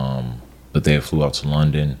 but they flew out to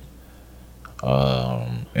London.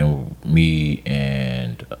 And me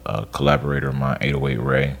and a collaborator of mine, 808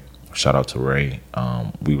 Ray, shout out to Ray.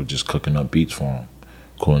 We were just cooking up beats for him.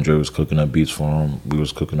 Cool and Dre was cooking up beats for him. We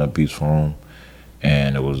was cooking up beats for him,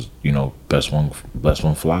 and it was best one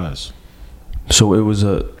flies. So it was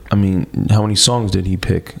how many songs did he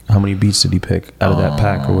pick? How many beats did he pick out of that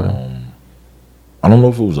pack or whatever? I don't know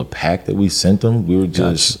if it was a pack that we sent them. We were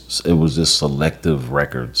just it was just selective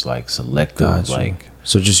records, like selective, like.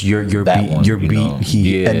 So just your beat,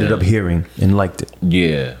 he ended up hearing and liked it.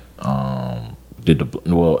 Yeah.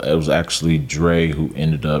 It was actually Dre who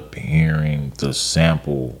ended up hearing the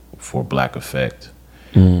sample for Black Effect,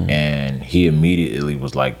 and he immediately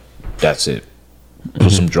was like, "That's it.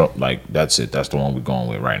 Put some drum. Like that's it. That's the one we're going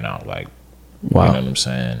with right now." Like, wow. You know what I'm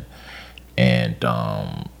saying? And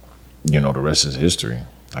the rest is history.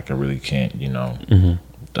 Like I really can't.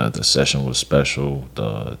 The session was special.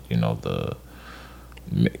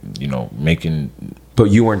 Making. But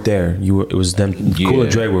you weren't there. It was them. Yeah. Cool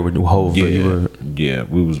and Dre were with Hov. Yeah, but you were. Yeah.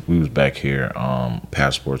 We was back here.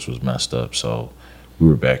 Passports was messed up, so we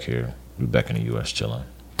were back here. We were back in the U.S. chilling.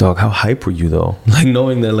 Dog, how hype were you though? Like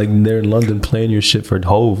knowing that like they're in London playing your shit for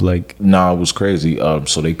Hov, like. Nah, it was crazy.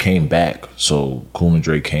 So they came back. So Cool and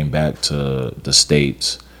Dre came back to the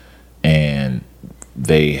States, and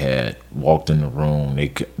they had walked in the room.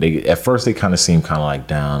 They at first they kind of seemed kind of like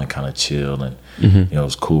down and kind of chill, and it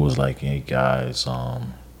was cool. It was like, hey guys,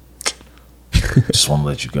 just want to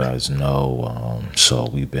let you guys know. So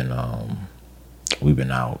we've been out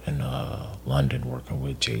in London working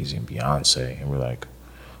with Jay-Z and Beyonce, and we're like,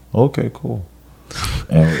 okay, cool.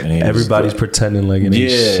 And everybody's pretending like it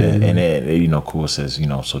ain't shit. And then Cool says,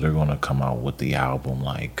 so they're gonna come out with the album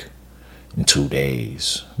like in 2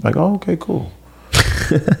 days. I'm like, oh, okay, cool.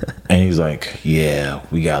 And he's like, yeah,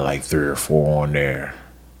 we got like 3 or 4 on there.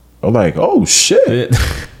 I'm like, oh shit.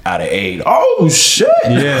 Out of 8, oh shit.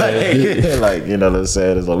 Yeah. Like, you know what I'm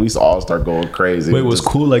saying? It's like we all start going crazy. Wait, was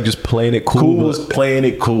Cool like just playing it cool? Cool was playing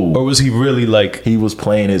it cool. Or was he really like? He was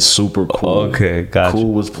playing it super cool. Okay, gotcha.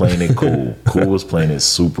 Cool was playing it cool. Cool was playing it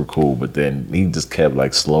super cool. But then he just kept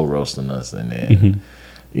like slow roasting us. And then,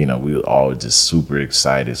 we were all just super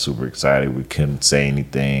excited. We couldn't say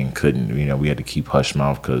anything. We had to keep hush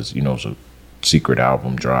mouth because, it's a secret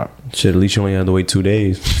album drop. Shit, at least you only had to wait 2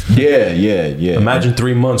 days. Yeah. Imagine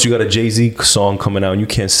 3 months, you got a Jay-Z song coming out and you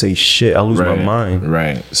can't say shit. I'll lose my mind.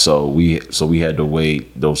 Right. So we had to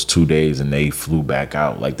wait those 2 days, and they flew back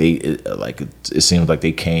out. Like it seems like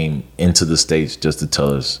they came into the States just to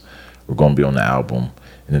tell us we're gonna be on the album,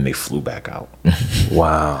 and then they flew back out.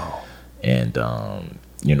 Wow. And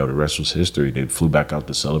you know, the rest was history. They flew back out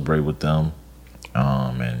to celebrate with them.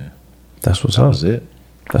 And that's what's that up. was it.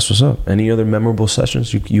 That's what's up. Any other memorable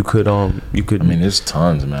sessions you could? I mean, there's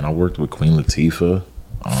tons, man. I worked with Queen Latifah.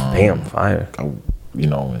 Damn, fire. You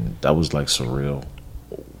know, and that was like surreal.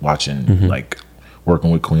 Watching like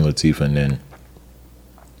working with Queen Latifah, and then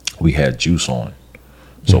we had Juice on.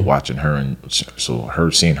 So watching her, and so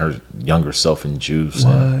her seeing her younger self in Juice.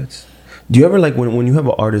 What? Do you ever, like, when you have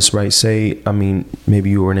an artist, right, say, I mean, maybe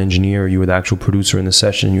you were an engineer or you were the actual producer in the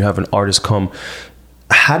session, you have an artist come,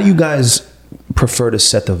 how do you guys prefer to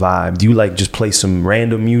set the vibe? Do you, like, just play some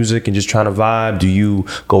random music and just try to vibe? Do you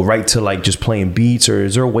go right to, like, just playing beats, or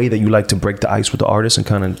is there a way that you like to break the ice with the artist and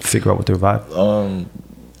kind of figure out what their vibe?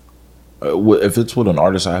 If it's with an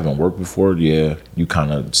artist I haven't worked before, yeah, you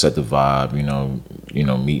kind of set the vibe, you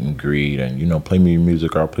know, meet and greet, and, you know, play me your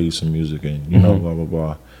music, or I'll play you some music, and, you know, blah, blah,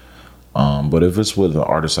 blah. But if it's with an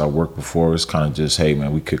artist I worked before, it's kind of just, hey,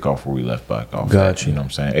 man, we kick off where we left back off. Gotcha. You know what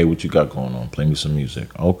I'm saying? Hey, what you got going on? Play me some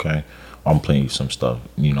music. Okay. I'm playing you some stuff,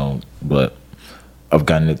 you know. But I've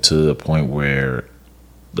gotten it to the point where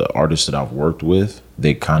the artists that I've worked with,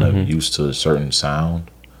 they kind of used to a certain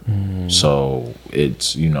sound. So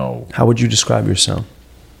it's, you know. How would you describe your sound?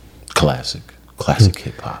 Classic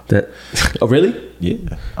hip hop. Oh, really?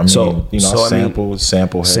 Yeah. I mean, you know, sample heavy,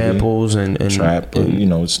 samples and trap, but, you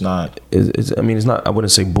know, it's not. It's not, I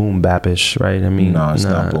wouldn't say boom bap-ish, right? I mean, no, it's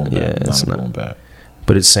not boom bap. Yeah, it's not boom bap.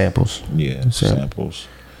 But it's samples. Yeah, samples.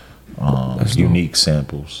 Unique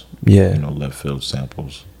samples. Yeah. You know, left field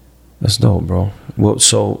samples. That's dope, bro. Well,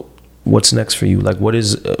 so what's next for you? Like, what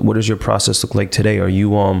is your process look like today? Are you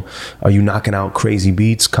knocking out crazy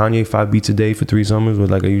beats? Kanye 5 beats a day for 3 summers? Or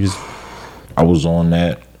like, are you just? I was on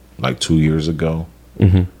that like 2 years ago.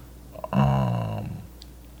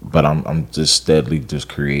 But I'm just steadily just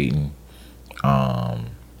creating.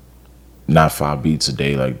 Not 5 beats a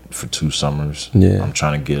day, like for 2 summers. Yeah. I'm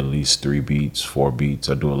trying to get at least 3 beats, 4 beats.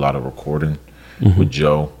 I do a lot of recording with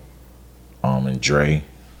Joe, and Dre.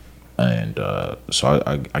 And so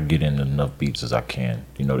I get in enough beats as I can.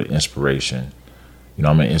 You know, the inspiration. You know,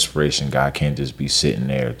 I'm an inspiration guy. I can't just be sitting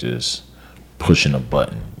there just pushing a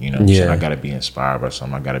button. You know what I'm saying? I got to be inspired by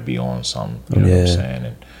something. I got to be on something. You know what I'm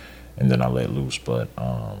saying? And then I let loose. But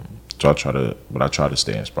so I try to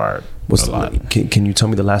stay inspired. Can you tell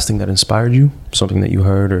me the last thing that inspired you? Something that you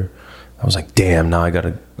heard, or I was like, damn, now I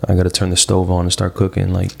gotta turn the stove on and start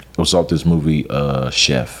cooking. Like, it was off this movie,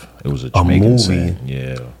 Chef. It was a Jamaican movie.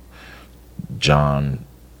 Yeah. John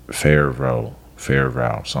Favreau,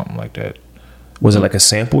 something like that. Was it like a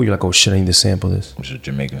sample? You're like, oh shit, I need to sample this. It was a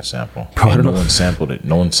Jamaican sample. Bro, no one sampled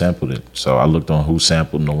it. So I looked on who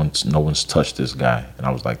sampled. No one's touched this guy, and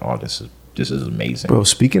I was like, oh, this is amazing. Bro,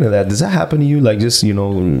 speaking of that, does that happen to you? Like, just, you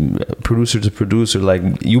know, producer to producer, like,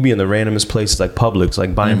 you be in the randomest places like Publix,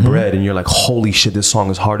 like buying bread, and you're like, holy shit, this song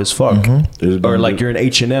is hard as fuck. Or like you're in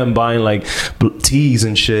H&M buying like teas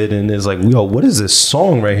and shit, and it's like, yo, what is this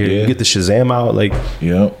song right here? You get the Shazam out, like.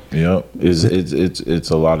 Yep. It's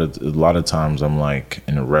a lot of times I'm like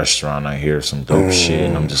in a restaurant, I hear some dope shit,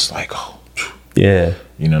 and I'm just like, oh, yeah,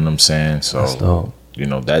 you know what I'm saying? So that's dope. You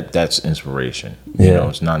know, that's inspiration. You know,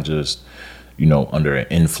 it's not just, you know, under an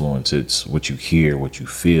influence. It's what you hear, what you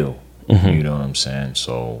feel. You know what I'm saying?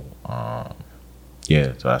 So, so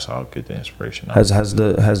that's how I get the inspiration. Has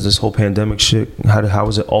this whole pandemic shit, how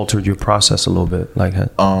has it altered your process a little bit? Like,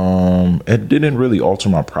 it didn't really alter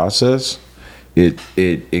my process.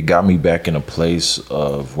 It got me back in a place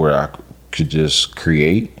of where I could just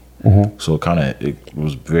create. So it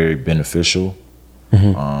was very beneficial.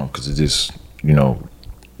 Because it just, you know,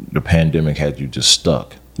 the pandemic had you just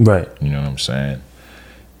stuck. Right. You know what I'm saying?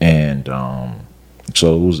 And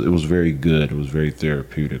so it was very good. It was very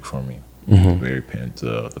therapeutic for me.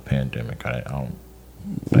 The pandemic.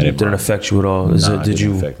 It didn't affect you at all.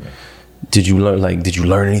 Did you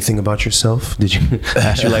learn anything about yourself? Did you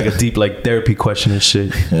ask you like a deep like therapy question and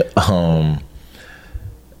shit?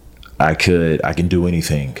 I can do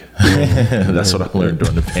anything. That's what I learned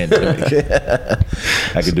during the pandemic.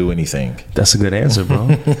 I could do anything. That's a good answer,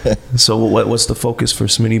 bro. So what's the focus for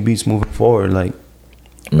Smitty Beats moving forward? Like,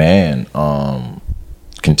 man,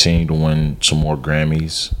 continue to win some more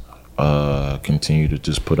Grammys. Continue to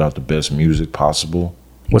just put out the best music possible.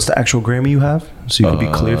 What's the actual Grammy you have? So you can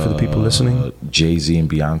be clear for the people listening. Jay-Z and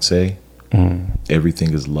Beyonce.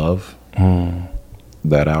 Everything Is Love.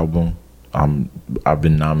 That album. I've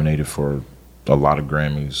been nominated for a lot of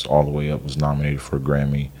Grammys. All the Way Up was nominated for a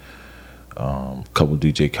Grammy. A couple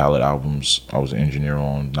DJ Khaled albums I was an engineer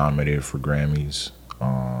on, nominated for Grammys.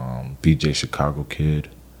 BJ Chicago Kid.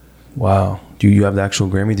 Wow. Do you have the actual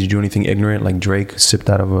Grammy? Did you do anything ignorant like Drake sipped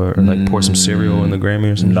out of or like pour some cereal in the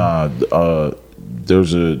Grammy or something? Nah,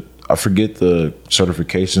 there's I forget the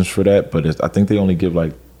certifications for that, but I think they only give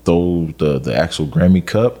like the actual Grammy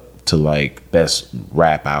Cup to like best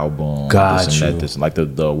rap album. This like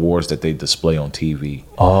the awards that they display on TV.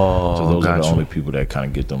 Oh, so those are the only people that kind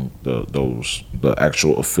of get them the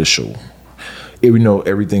actual official. Even though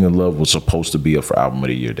Everything in Love was supposed to be up for album of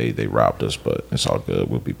the year, they robbed us, but it's all good.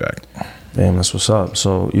 We'll be back. Damn, that's what's up.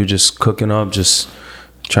 So you're just cooking up, just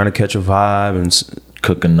trying to catch a vibe and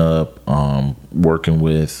cooking up. Working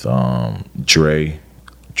with Dre.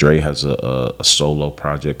 Dre has a solo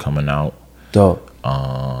project coming out. Dope.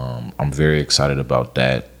 I'm very excited about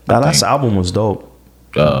that. That last album was dope.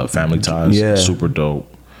 Family Ties. Yeah. Super dope.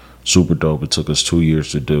 It took us 2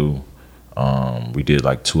 years to do. We did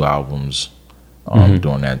like 2 albums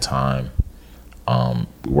during that time.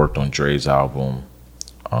 We worked on Dre's album,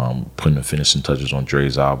 putting the finishing touches on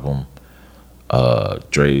Dre's album.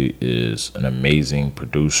 Dre is an amazing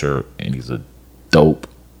producer, and he's a dope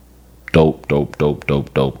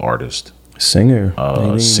artist. Singer.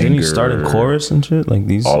 Singer. He started chorus and shit like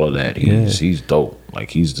these. All of that. He's dope. Like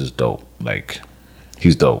he's just dope. Like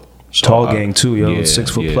he's dope. So, tall gang too, yo.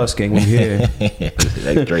 6'+ gang. We here.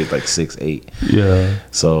 That Drake's like 6'8". Yeah.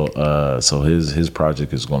 So his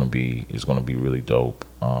project is gonna be really dope.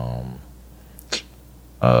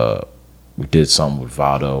 We did something with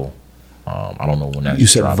Vado. I don't know when that's. You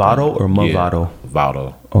said dropping. Vado or Movado? Yeah,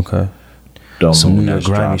 Vado. Okay. Some New York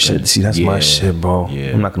grimy shit. See, that's my shit, bro.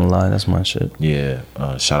 Yeah. I'm not gonna lie, that's my shit. Yeah.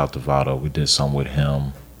 Shout out to Vado. We did something with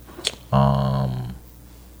him.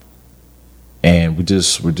 And we're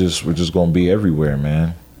just gonna be everywhere,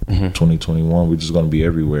 man. 2021, we're just gonna be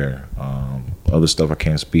everywhere. Other stuff I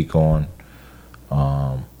can't speak on.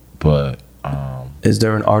 But is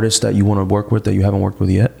there an artist that you want to work with that you haven't worked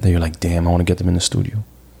with yet? That you're like, damn, I want to get them in the studio.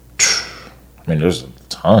 I mean, there's a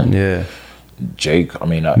ton. Yeah. Jake, I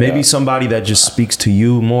mean, maybe somebody that just speaks to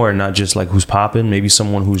you more, not just like who's popping. Maybe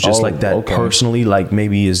someone who's just like that personally, like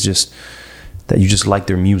maybe is just that you just like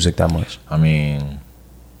their music that much. I mean,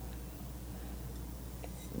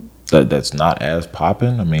 that's not as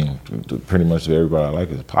popping. I mean, pretty much everybody I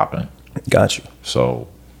like is popping. Got you. So,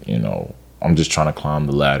 I'm just trying to climb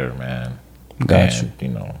the ladder, man. Got you.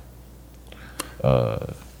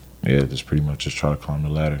 Just pretty much just try to climb the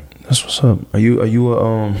ladder. That's what's up. Are you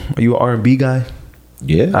a R&B guy?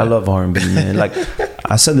 Yeah, I love R&B, man. Like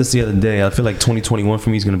I said this the other day. I feel like 2021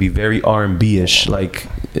 for me is gonna be very R&B-ish. Like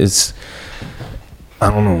it's,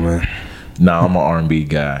 I don't know, man. Nah, I'm an R&B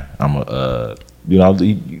guy. I'm a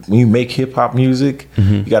when you make hip hop music,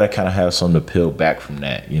 you gotta kind of have something to peel back from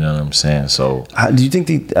that. You know what I'm saying? So, do you think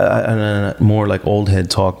more like old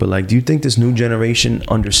head talk? But like, do you think this new generation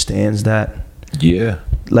understands that? Yeah.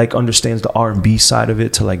 Like understands the R&B side of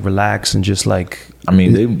it to like relax and just like. I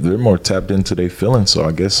mean, they're more tapped into their feelings, so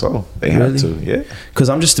I guess so. They have to, yeah. Because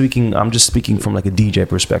I'm just speaking from like a DJ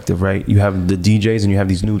perspective, right? You have the DJs and you have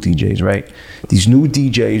these new DJs, right? These new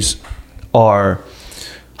DJs are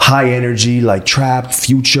high energy, like trap,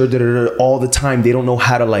 future, all the time. They don't know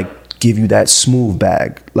how to like give you that smooth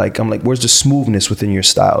bag. Like I'm like, where's the smoothness within your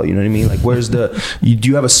style? You know what I mean? Like where's do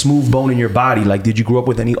you have a smooth bone in your body? Like did you grow up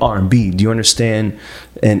with any R&B? Do you understand?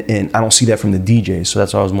 And I don't see that from the DJs. So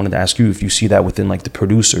that's why I was wanted to ask you if you see that within like the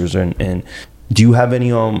producers and do you have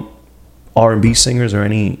any R&B singers or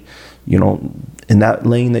any in that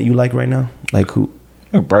lane that you like right now? Like who?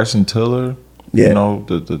 Like Bryson Tiller. Yeah.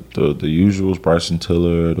 The usuals: Bryson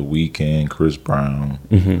Tiller, The Weeknd, Chris Brown.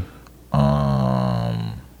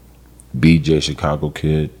 BJ Chicago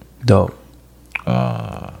Kid. Dope.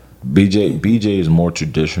 BJ is more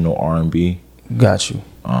traditional R&B. Got you.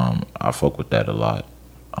 I fuck with that a lot.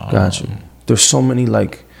 Got you. There's so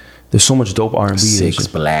much dope R&B. 6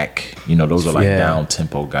 Black. Those are like down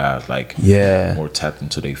tempo guys. Like more tapped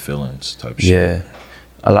into their feelings type shit. Yeah.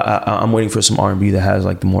 I'm waiting for some R&B that has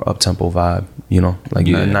like the more up tempo vibe, like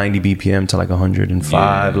 90 BPM to like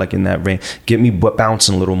 105, like in that range. Get me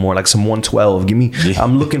bouncing a little more, like some 112. Give me. Yeah.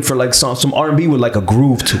 I'm looking for like some R&B with like a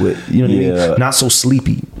groove to it. You know what I mean? Not so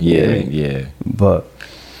sleepy. Yeah. But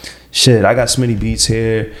shit, I got Smitty Beats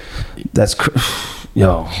here. That's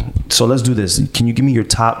yo. So let's do this. Can you give me your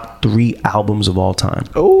top 3 albums of all time?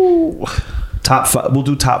 Oh, top 5. We'll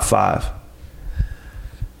do top 5.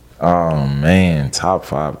 Oh man, top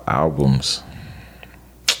 5 albums.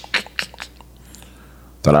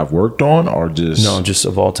 That I've worked on, or just No, just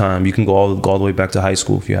of all time. You can go all the way back to high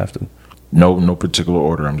school if you have to. no particular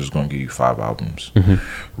order. I'm just gonna give you 5 albums.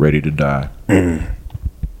 Ready to Die.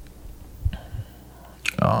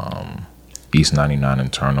 East 99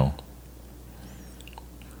 Internal.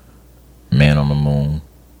 Man on the Moon.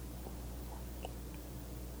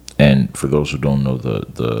 And for those who don't know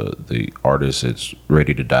the artist, it's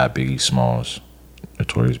Ready to Die, Biggie Smalls,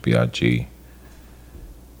 Notorious B.I.G.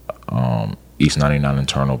 East 99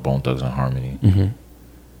 Internal, Bone Thugs and Harmony.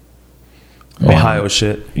 Ohio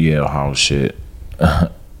shit. Yeah, Ohio shit.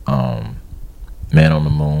 Man on the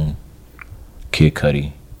Moon, Kid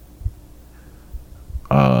Cudi.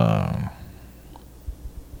 The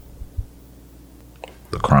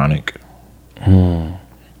Chronic.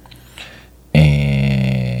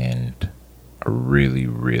 And I really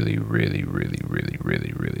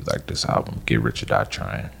like this album, Get Rich or Die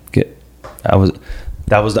Trying. I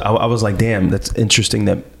was like, damn, that's interesting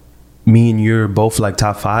that me and you're both like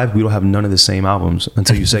top 5. We don't have none of the same albums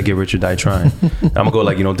until you said Get Rich or Die Trying. I'm gonna go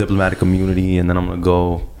like, Diplomatic Immunity, and then I'm gonna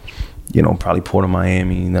go, probably Port of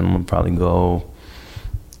Miami, and then I'm gonna probably go,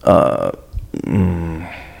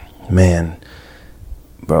 man,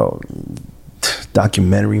 bro,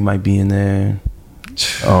 Documentary might be in there.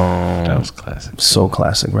 That was classic. So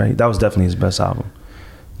classic, right? That was definitely his best album.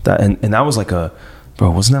 And that was like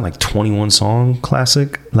wasn't that like 21 song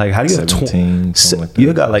classic? Like, how do you have 17, something like that.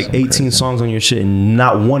 You got like 18 crazy songs on your shit and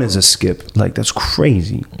not one is a skip? Like, that's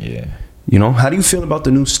crazy. Yeah. How do you feel about the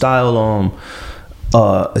new style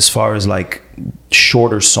as far as like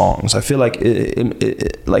shorter songs? I feel like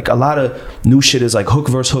like a lot of new shit is like hook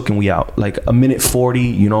verse hook and we out. Like a minute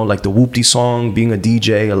 40, like the Whoopty song, being a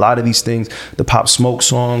DJ, a lot of these things, the Pop Smoke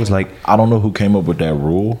songs, like, I don't know who came up with that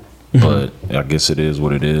rule, but I guess it is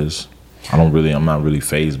what it is. I'm not really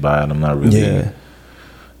fazed by it. I'm not really,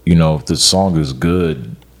 if the song is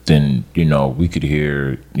good, then, we could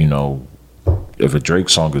hear, if a Drake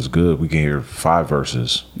song is good, we can hear 5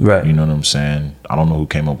 verses. Right. You know what I'm saying? I don't know who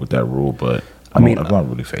came up with that rule, but I'm not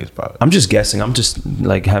really fazed by it. I'm just guessing. I'm just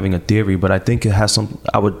like having a theory, but I think it has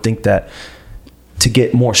I would think that to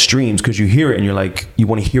get more streams, because you hear it and you're like, you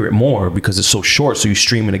want to hear it more because it's so short, so you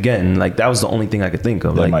stream it again. Like, that was the only thing I could think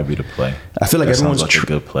of. That like, might be the play. I feel like that everyone's sounds like a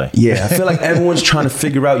good play. Yeah, I feel like everyone's trying to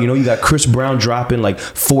figure out. You got Chris Brown dropping like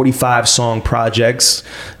 45 song projects.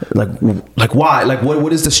 Like why? Like,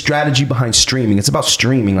 what is the strategy behind streaming? It's about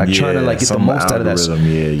streaming. Like, trying to like get the most out of that.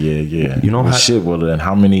 Yeah. Shit. Well, then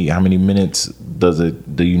how many minutes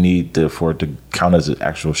do you need for it to count as an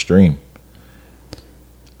actual stream?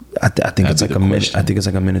 I think it's like a minute. I think it's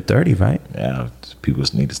like a minute 30, right? Yeah, people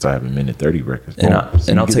need to start having minute 30 records. And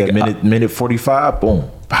I'll take that minute 45.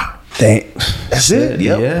 Boom. That's it.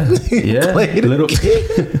 Yep. Yeah. Little.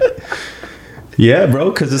 Yeah,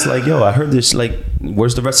 bro. Because it's like, I heard this. Like,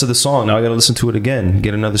 where's the rest of the song? Now I gotta listen to it again,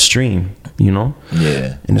 get another stream. Yeah.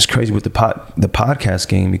 And it's crazy with the podcast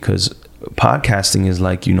game, because podcasting is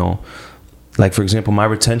like, like, for example, my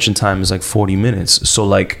retention time is like 40 minutes. So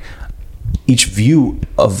like, each view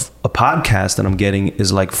of a podcast that I'm getting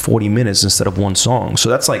is like 40 minutes instead of one song. So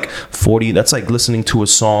that's like 40. That's like listening to a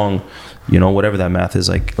song, whatever that math is,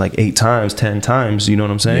 like 8 times, 10 times. You know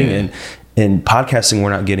what I'm saying? Yeah. And podcasting, we're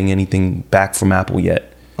not getting anything back from Apple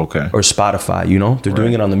yet. Okay. Or Spotify. They're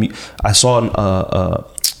doing it on the. I saw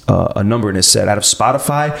a number and it said out of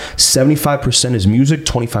Spotify, 75% is music,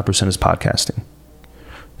 25% is podcasting.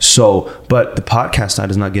 So, but the podcast side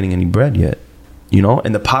is not getting any bread yet.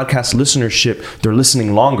 And the podcast listenership, they're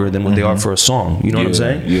listening longer than what they are for a song. You know what I'm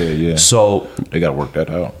saying? Yeah. So they got to work that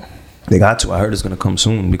out. They got to. I heard it's going to come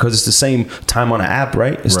soon because it's the same time on an app,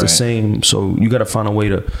 right? It's the same. So you got to find a way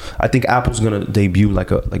to. I think Apple's going to debut like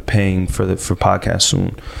paying for podcasts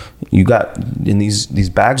soon. You got, and these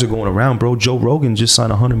bags are going around, bro. Joe Rogan just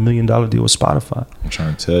signed a $100 million deal with Spotify. I'm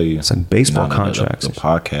trying to tell you, it's like baseball contracts. The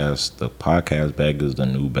podcast bag is the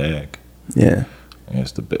new bag. Yeah.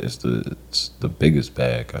 It's the biggest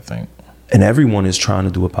bag, I think. And everyone is trying to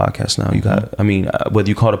do a podcast now. You got, whether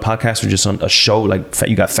you call it a podcast or just on a show, like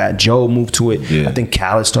you got Fat Joe moved to it. Yeah. I think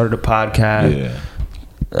Khaled started a podcast.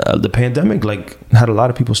 Yeah. The pandemic had a lot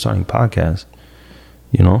of people starting podcasts.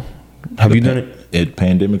 Have you done it?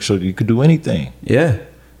 Pandemic showed you could do anything. Yeah.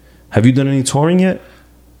 Have you done any touring yet?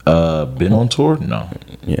 Been on tour? No.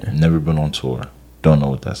 Yeah. Never been on tour. Don't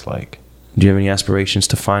know what that's like. Do you have any aspirations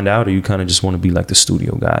to find out, or you kind of just want to be like the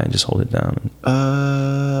studio guy and just hold it down?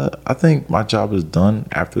 I think my job is done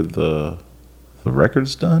after the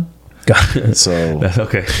record's done. So that's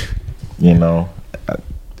okay.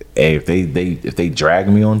 Hey, if they drag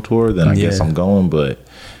me on tour, then I guess I'm going. But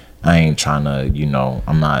I ain't trying to.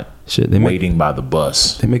 I'm not Shit, waiting by the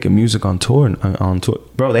bus. They making music on tour.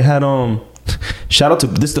 Bro, they had shout out to,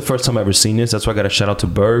 this is the first time I've ever seen this. That's why I got a shout out to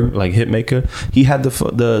Berg, like Hitmaker. He had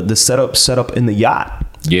the setup in the yacht.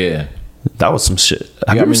 Yeah. That was some shit.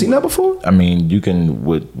 Have you ever seen that before? I mean, you can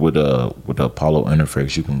with the Apollo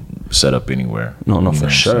interface, you can set up anywhere. No, for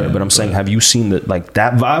sure. But I'm saying, have you seen that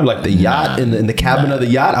vibe, like the yacht in the cabin of the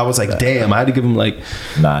yacht? I was like, damn. I had to give him like.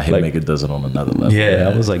 Nah, Hitmaker does it on another level. Yeah,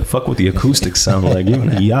 man. I was like, fuck what the acoustics sound like. You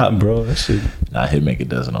in a yacht, bro. That shit. Nah, Hitmaker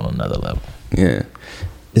does it on another level. Yeah.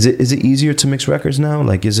 Is it easier to mix records now?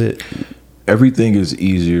 Like, is it? Everything is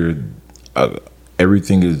easier.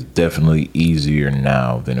 Everything is definitely easier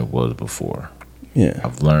now than it was before. Yeah,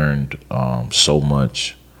 I've learned so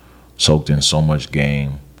much, soaked in so much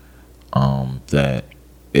game that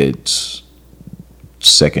it's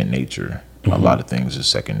second nature. A lot of things is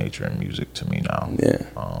second nature in music to me now. Yeah,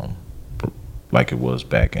 like it was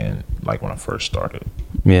back in like when I first started.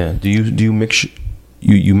 Yeah. Do you mix?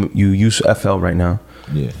 You use FL right now?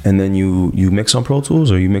 Yeah. And then you mix on Pro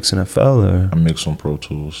Tools, or you mix in FL, or? I mix on Pro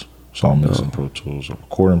Tools. So I'm mixing Pro Tools,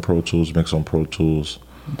 recording Pro Tools, mix on Pro Tools.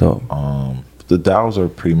 Dope. The dials are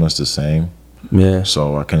pretty much the same. Yeah.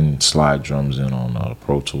 So I can slide drums in on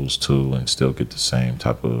Pro Tools too, and still get the same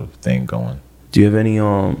type of thing going. Do you have any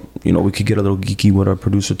we could get a little geeky with our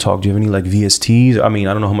producer talk. Do you have any like VSTs? I mean,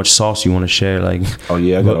 I don't know how much sauce you want to share. Like, oh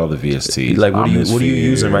yeah, I got all the VSTs. Like, what are you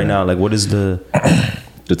using right now? Like, what is the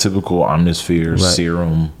typical Omnisphere, right.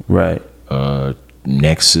 Serum, right?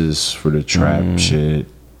 Nexus for the trap shit.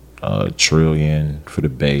 Trillion for the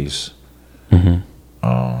bass. That's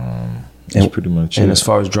pretty much it. And as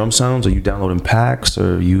far as drum sounds, are you downloading packs,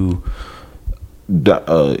 or are you not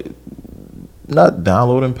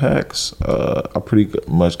downloading packs? I pretty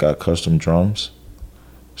much got custom drums.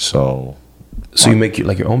 So you make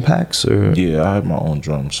your own packs, or? Yeah, I have my own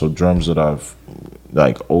drums. So drums that I've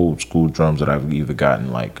like old school drums that I've either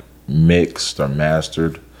gotten like mixed or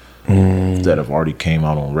mastered. That have already came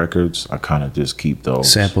out on records, I kind of just keep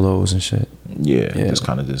those, sample those and shit. Yeah. Just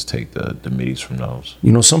kind of just take the midis from those.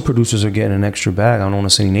 Some producers are getting an extra bag. I don't want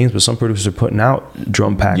to say any names, but some producers are putting out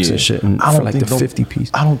drum packs and shit, and for like the 50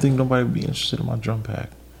 piece. I don't think nobody would be interested in my drum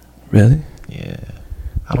pack. Really? Yeah.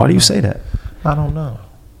 Why do you say that? I don't know.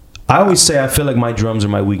 I always say I feel like my drums are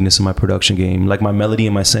my weakness in my production game. Like my melody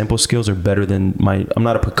and my sample skills are better than I'm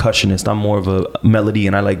not a percussionist. I'm more of a melody,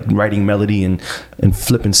 and I like writing melody and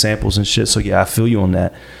flipping samples and shit. So yeah, I feel you on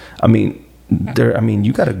that. I mean,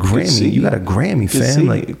 you got a Grammy. You got a Grammy, fam.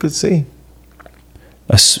 Like, you could see.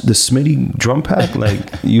 The Smitty drum pack, like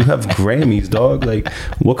you have Grammys, dog. Like,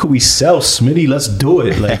 what could we sell, Smitty? Let's do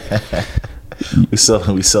it. Like,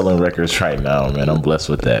 we selling records right now, man. I'm blessed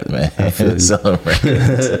with that, man. Selling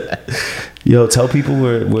records. Yo, tell people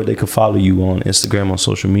where they could follow you on Instagram, on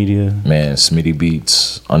social media. Man, Smitty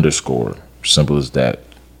Beats _ simple as that.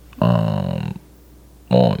 On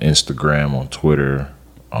Instagram, on Twitter.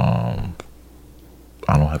 I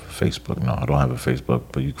don't have a Facebook. No, I don't have a Facebook,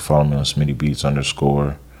 but you can follow me on Smitty Beats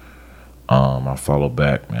 _ I follow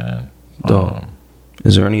back, man.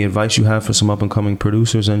 Is there any advice you have for some up and coming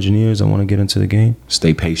producers, engineers that want to get into the game?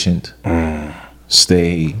 Stay patient.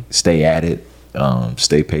 Stay at it.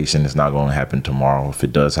 Stay patient. It's not going to happen tomorrow. If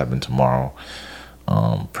it does happen tomorrow,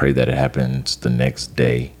 pray that it happens the next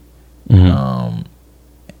day. And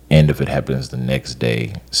if it happens the next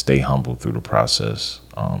day, stay humble through the process,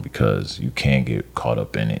 because you can get caught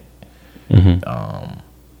up in it. You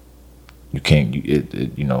can't.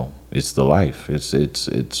 It's the life.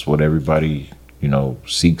 It's what everybody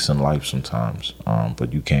seeks in life sometimes.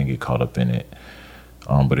 But you can get caught up in it.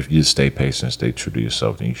 But if you just stay patient, stay true to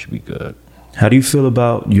yourself, then you should be good. How do you feel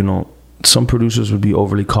about some producers would be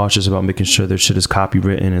overly cautious about making sure their shit is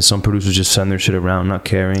copywritten, and some producers just send their shit around not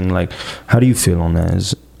caring? Like, how do you feel on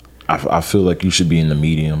that? I feel like you should be in the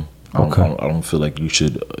medium. Okay. I don't feel like you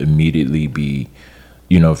should immediately be,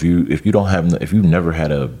 if you've never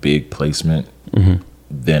had a big placement,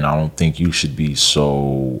 then I don't think you should be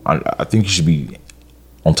so. I think you should be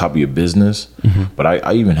on top of your business. But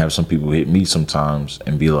I even have some people hit me sometimes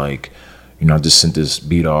and be like, I just sent this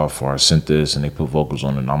beat off, or I sent this, and they put vocals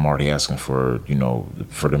on it, and I'm already asking for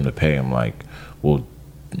for them to pay. I'm like, well,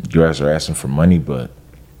 you guys are asking for money, but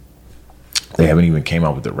they haven't even came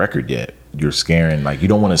out with the record yet. You're scaring, like, you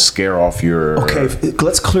don't want to scare off your... Okay,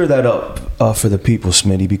 let's clear that up for the people,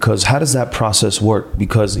 Smitty, because how does that process work?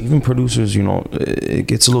 Because even producers, it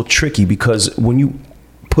gets a little tricky, because when you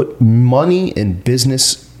put money and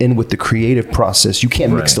business in with the creative process, you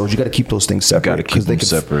can't mix those. You got to keep those things separate. You got to keep them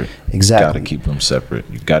separate. Exactly. Got to keep them separate.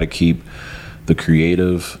 You got to keep the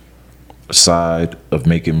creative side of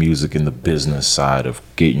making music and the business side of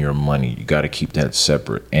getting your money. You got to keep that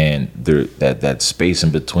separate. And that space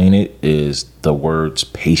in between it is the words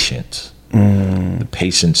patience. The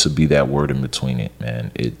patience should be that word in between it,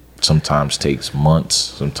 man. It sometimes takes months.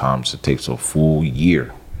 Sometimes it takes a full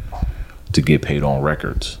year to get paid on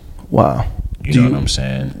records. Wow. You know what I'm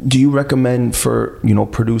saying? Do you recommend for,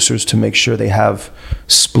 producers to make sure they have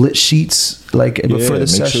split sheets before the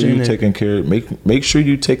session? Sure you're taking care. Make sure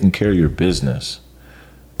you're taking care of your business,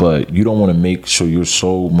 but you don't want to make sure you're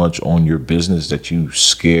so much on your business that you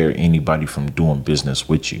scare anybody from doing business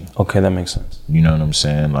with you. Okay, that makes sense. You know what I'm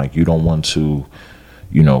saying? Like, you don't want to,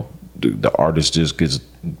 the artist just gets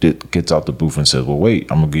out the booth and says, well,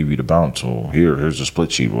 wait, I'm gonna give you the bounce. Well, here's the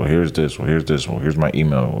split sheet. Well, here's this. Well, here's this. Well, here's my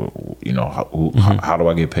email. How do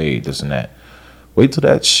I get paid? This and that. Wait till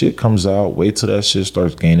that shit comes out. Wait till that shit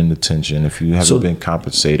starts gaining attention. If you haven't been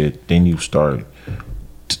compensated, then you start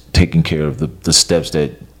taking care of the steps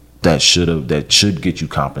that should get you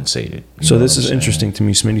compensated. So this is interesting to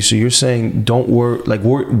me, Smitty. So you're saying don't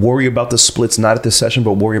worry about the splits not at the session,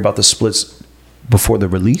 but worry about the splits before the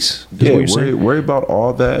release? Worry about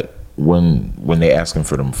all that when they asking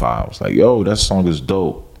for them files. Like, yo, that song is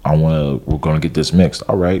dope. We're gonna get this mixed.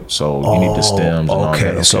 All right, so you need the stems. And all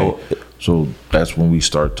that. Okay. So that's when we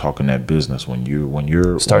start talking that business. When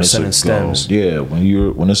you're start sending stems.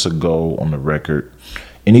 When it's a go on the record,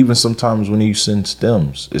 and even sometimes when you send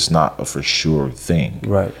stems, it's not a for sure thing.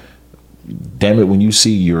 Right. Damn it! When you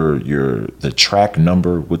see the track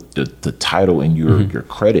number with the title and your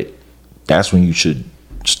credit, that's when you should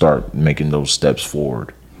start making those steps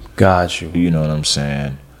forward. Got you. You know what I'm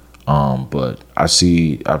saying? But I've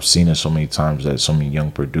seen it so many times that so many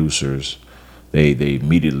young producers, they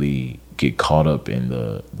immediately get caught up in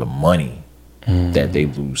the money that they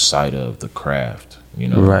lose sight of the craft. You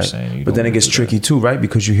know what I'm saying? But then it gets tricky too, right?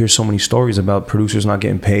 Because you hear so many stories about producers not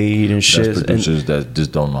getting paid and shit. That's producers that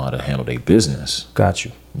just don't know how to handle their business. Got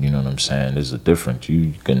you. You know what I'm saying? There's a difference.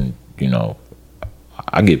 You can,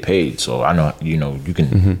 I get paid, so I know, you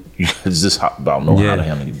can, it's just about knowing how to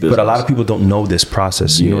handle your business. But a lot of people don't know this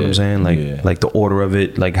process, you know what I'm saying? Like the order of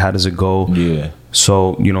it, like how does it go? Yeah.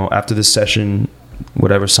 So, after this session,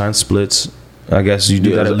 whatever, sign splits, I guess you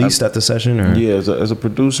do that at least at the session? Or? Yeah, as a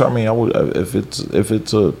producer, I mean, I would, if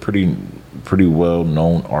it's a pretty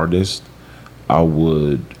well-known artist, I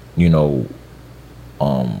would,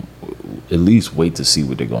 at least wait to see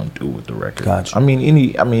what they're going to do with the record. Gotcha. I mean,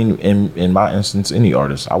 in my instance, any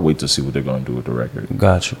artist, I wait to see what they're going to do with the record.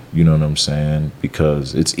 Gotcha. You know what I'm saying?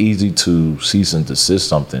 Because it's easy to cease and desist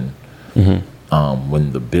something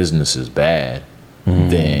when the business is bad,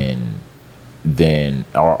 then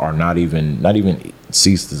or not even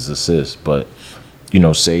cease to desist, but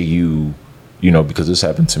say you because this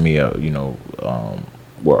happened to me,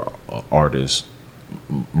 where an artist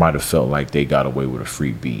might have felt like they got away with a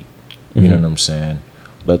free beat. You know what I'm saying?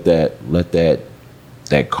 Let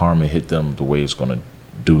that karma hit them the way it's gonna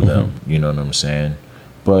do them. You know what I'm saying?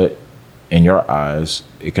 But in your eyes,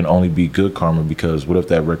 it can only be good karma, because what if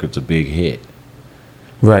that record's a big hit?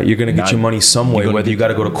 Right, you're gonna get your money some way, whether you got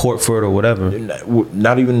to go to court for it or whatever.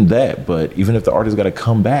 Not even that, but even if the artist got to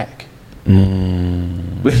come back, but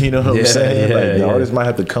you know what I'm saying? The artist might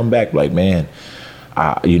have to come back. Like, man,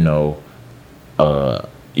 you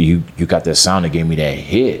got that sound that gave me that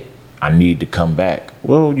hit. I need to come back.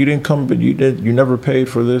 Well, you didn't come, but you never paid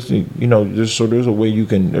for this. There's a way you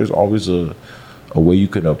can. There's always a way you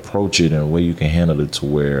can approach it and a way you can handle it to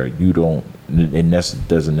where you don't. It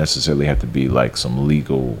doesn't necessarily have to be like some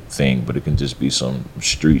legal thing, but it can just be some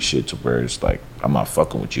street shit to where it's like, I'm not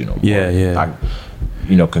fucking with you no more. Yeah.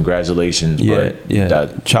 Congratulations.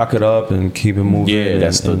 But chalk it up and keep it moving. Yeah,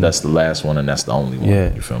 that's the last one, and that's the only one.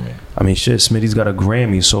 Yeah. You feel me? I mean, shit, Smitty's got a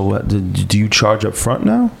Grammy, so do you charge up front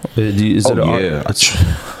now?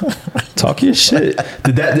 Talk your shit.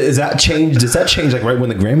 Does that change like right when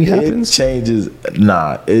the Grammy happens? It changes.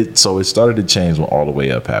 Nah. So it started to change when All the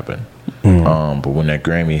Way Up happened. But when that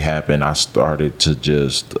Grammy happened, I started to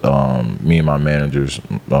just me and my managers,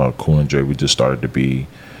 Cool and Dre, we just started to be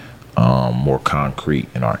more concrete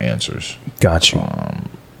in our answers. Got you.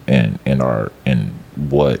 And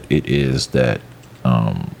what it is that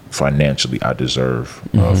financially I deserve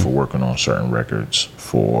for working on certain records,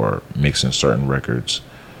 for mixing certain records,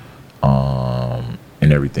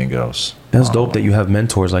 and everything else. That's dope that you have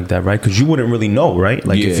mentors like that, right? Because you wouldn't really know, right?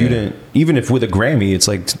 Like if you didn't, even if with a Grammy, it's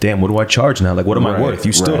like, damn, what do I charge now? Like, what am I worth?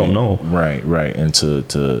 You still don't know. Right. And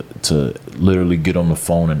to literally get on the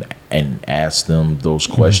phone and ask them those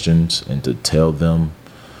questions and to tell them,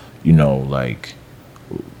 how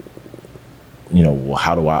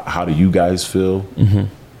do you guys feel?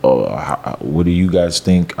 what do you guys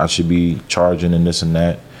think I should be charging and this and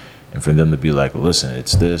that? And for them to be like, listen,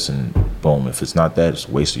 it's this, and boom, if it's not that, it's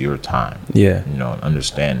a waste of your time. Yeah. You know,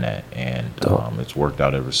 understand that. And it's worked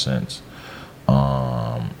out ever since.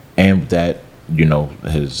 And that, you know,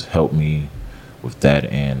 has helped me with that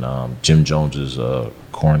and Jim Jones's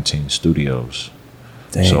Quarantine Studios.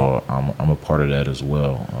 Damn. So I'm a part of that as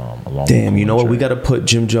well. Along Damn, with you know what? We got to put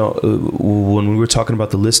Jim Jones. When we were talking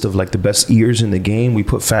about the list of like the best ears in the game, we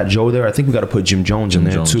put Fat Joe there. I think we got to put Jim Jones in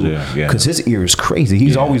there too, because his ear is crazy.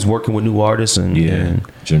 He's always working with new artists and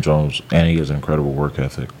Jim Jones, and he has an incredible work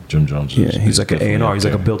ethic. Jim Jones, he's like an A&R. He's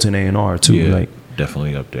like a built-in A&R too. Yeah, like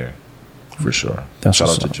definitely up there for sure. Shout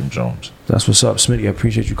out to Jim Jones. That's what's up, Smitty. I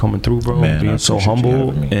appreciate you coming through, bro. Man, being so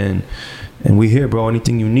humble and we here, bro.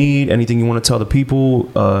 Anything you need, anything you want to tell the people,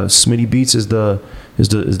 Smitty Beats is the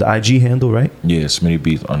IG handle, right? Yeah, Smitty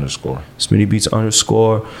Beats _. Smitty Beats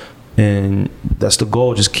 _, and that's the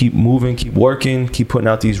goal. Just keep moving, keep working, keep putting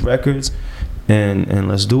out these records, and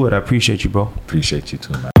let's do it. I appreciate you, bro. Appreciate you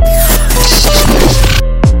too, man.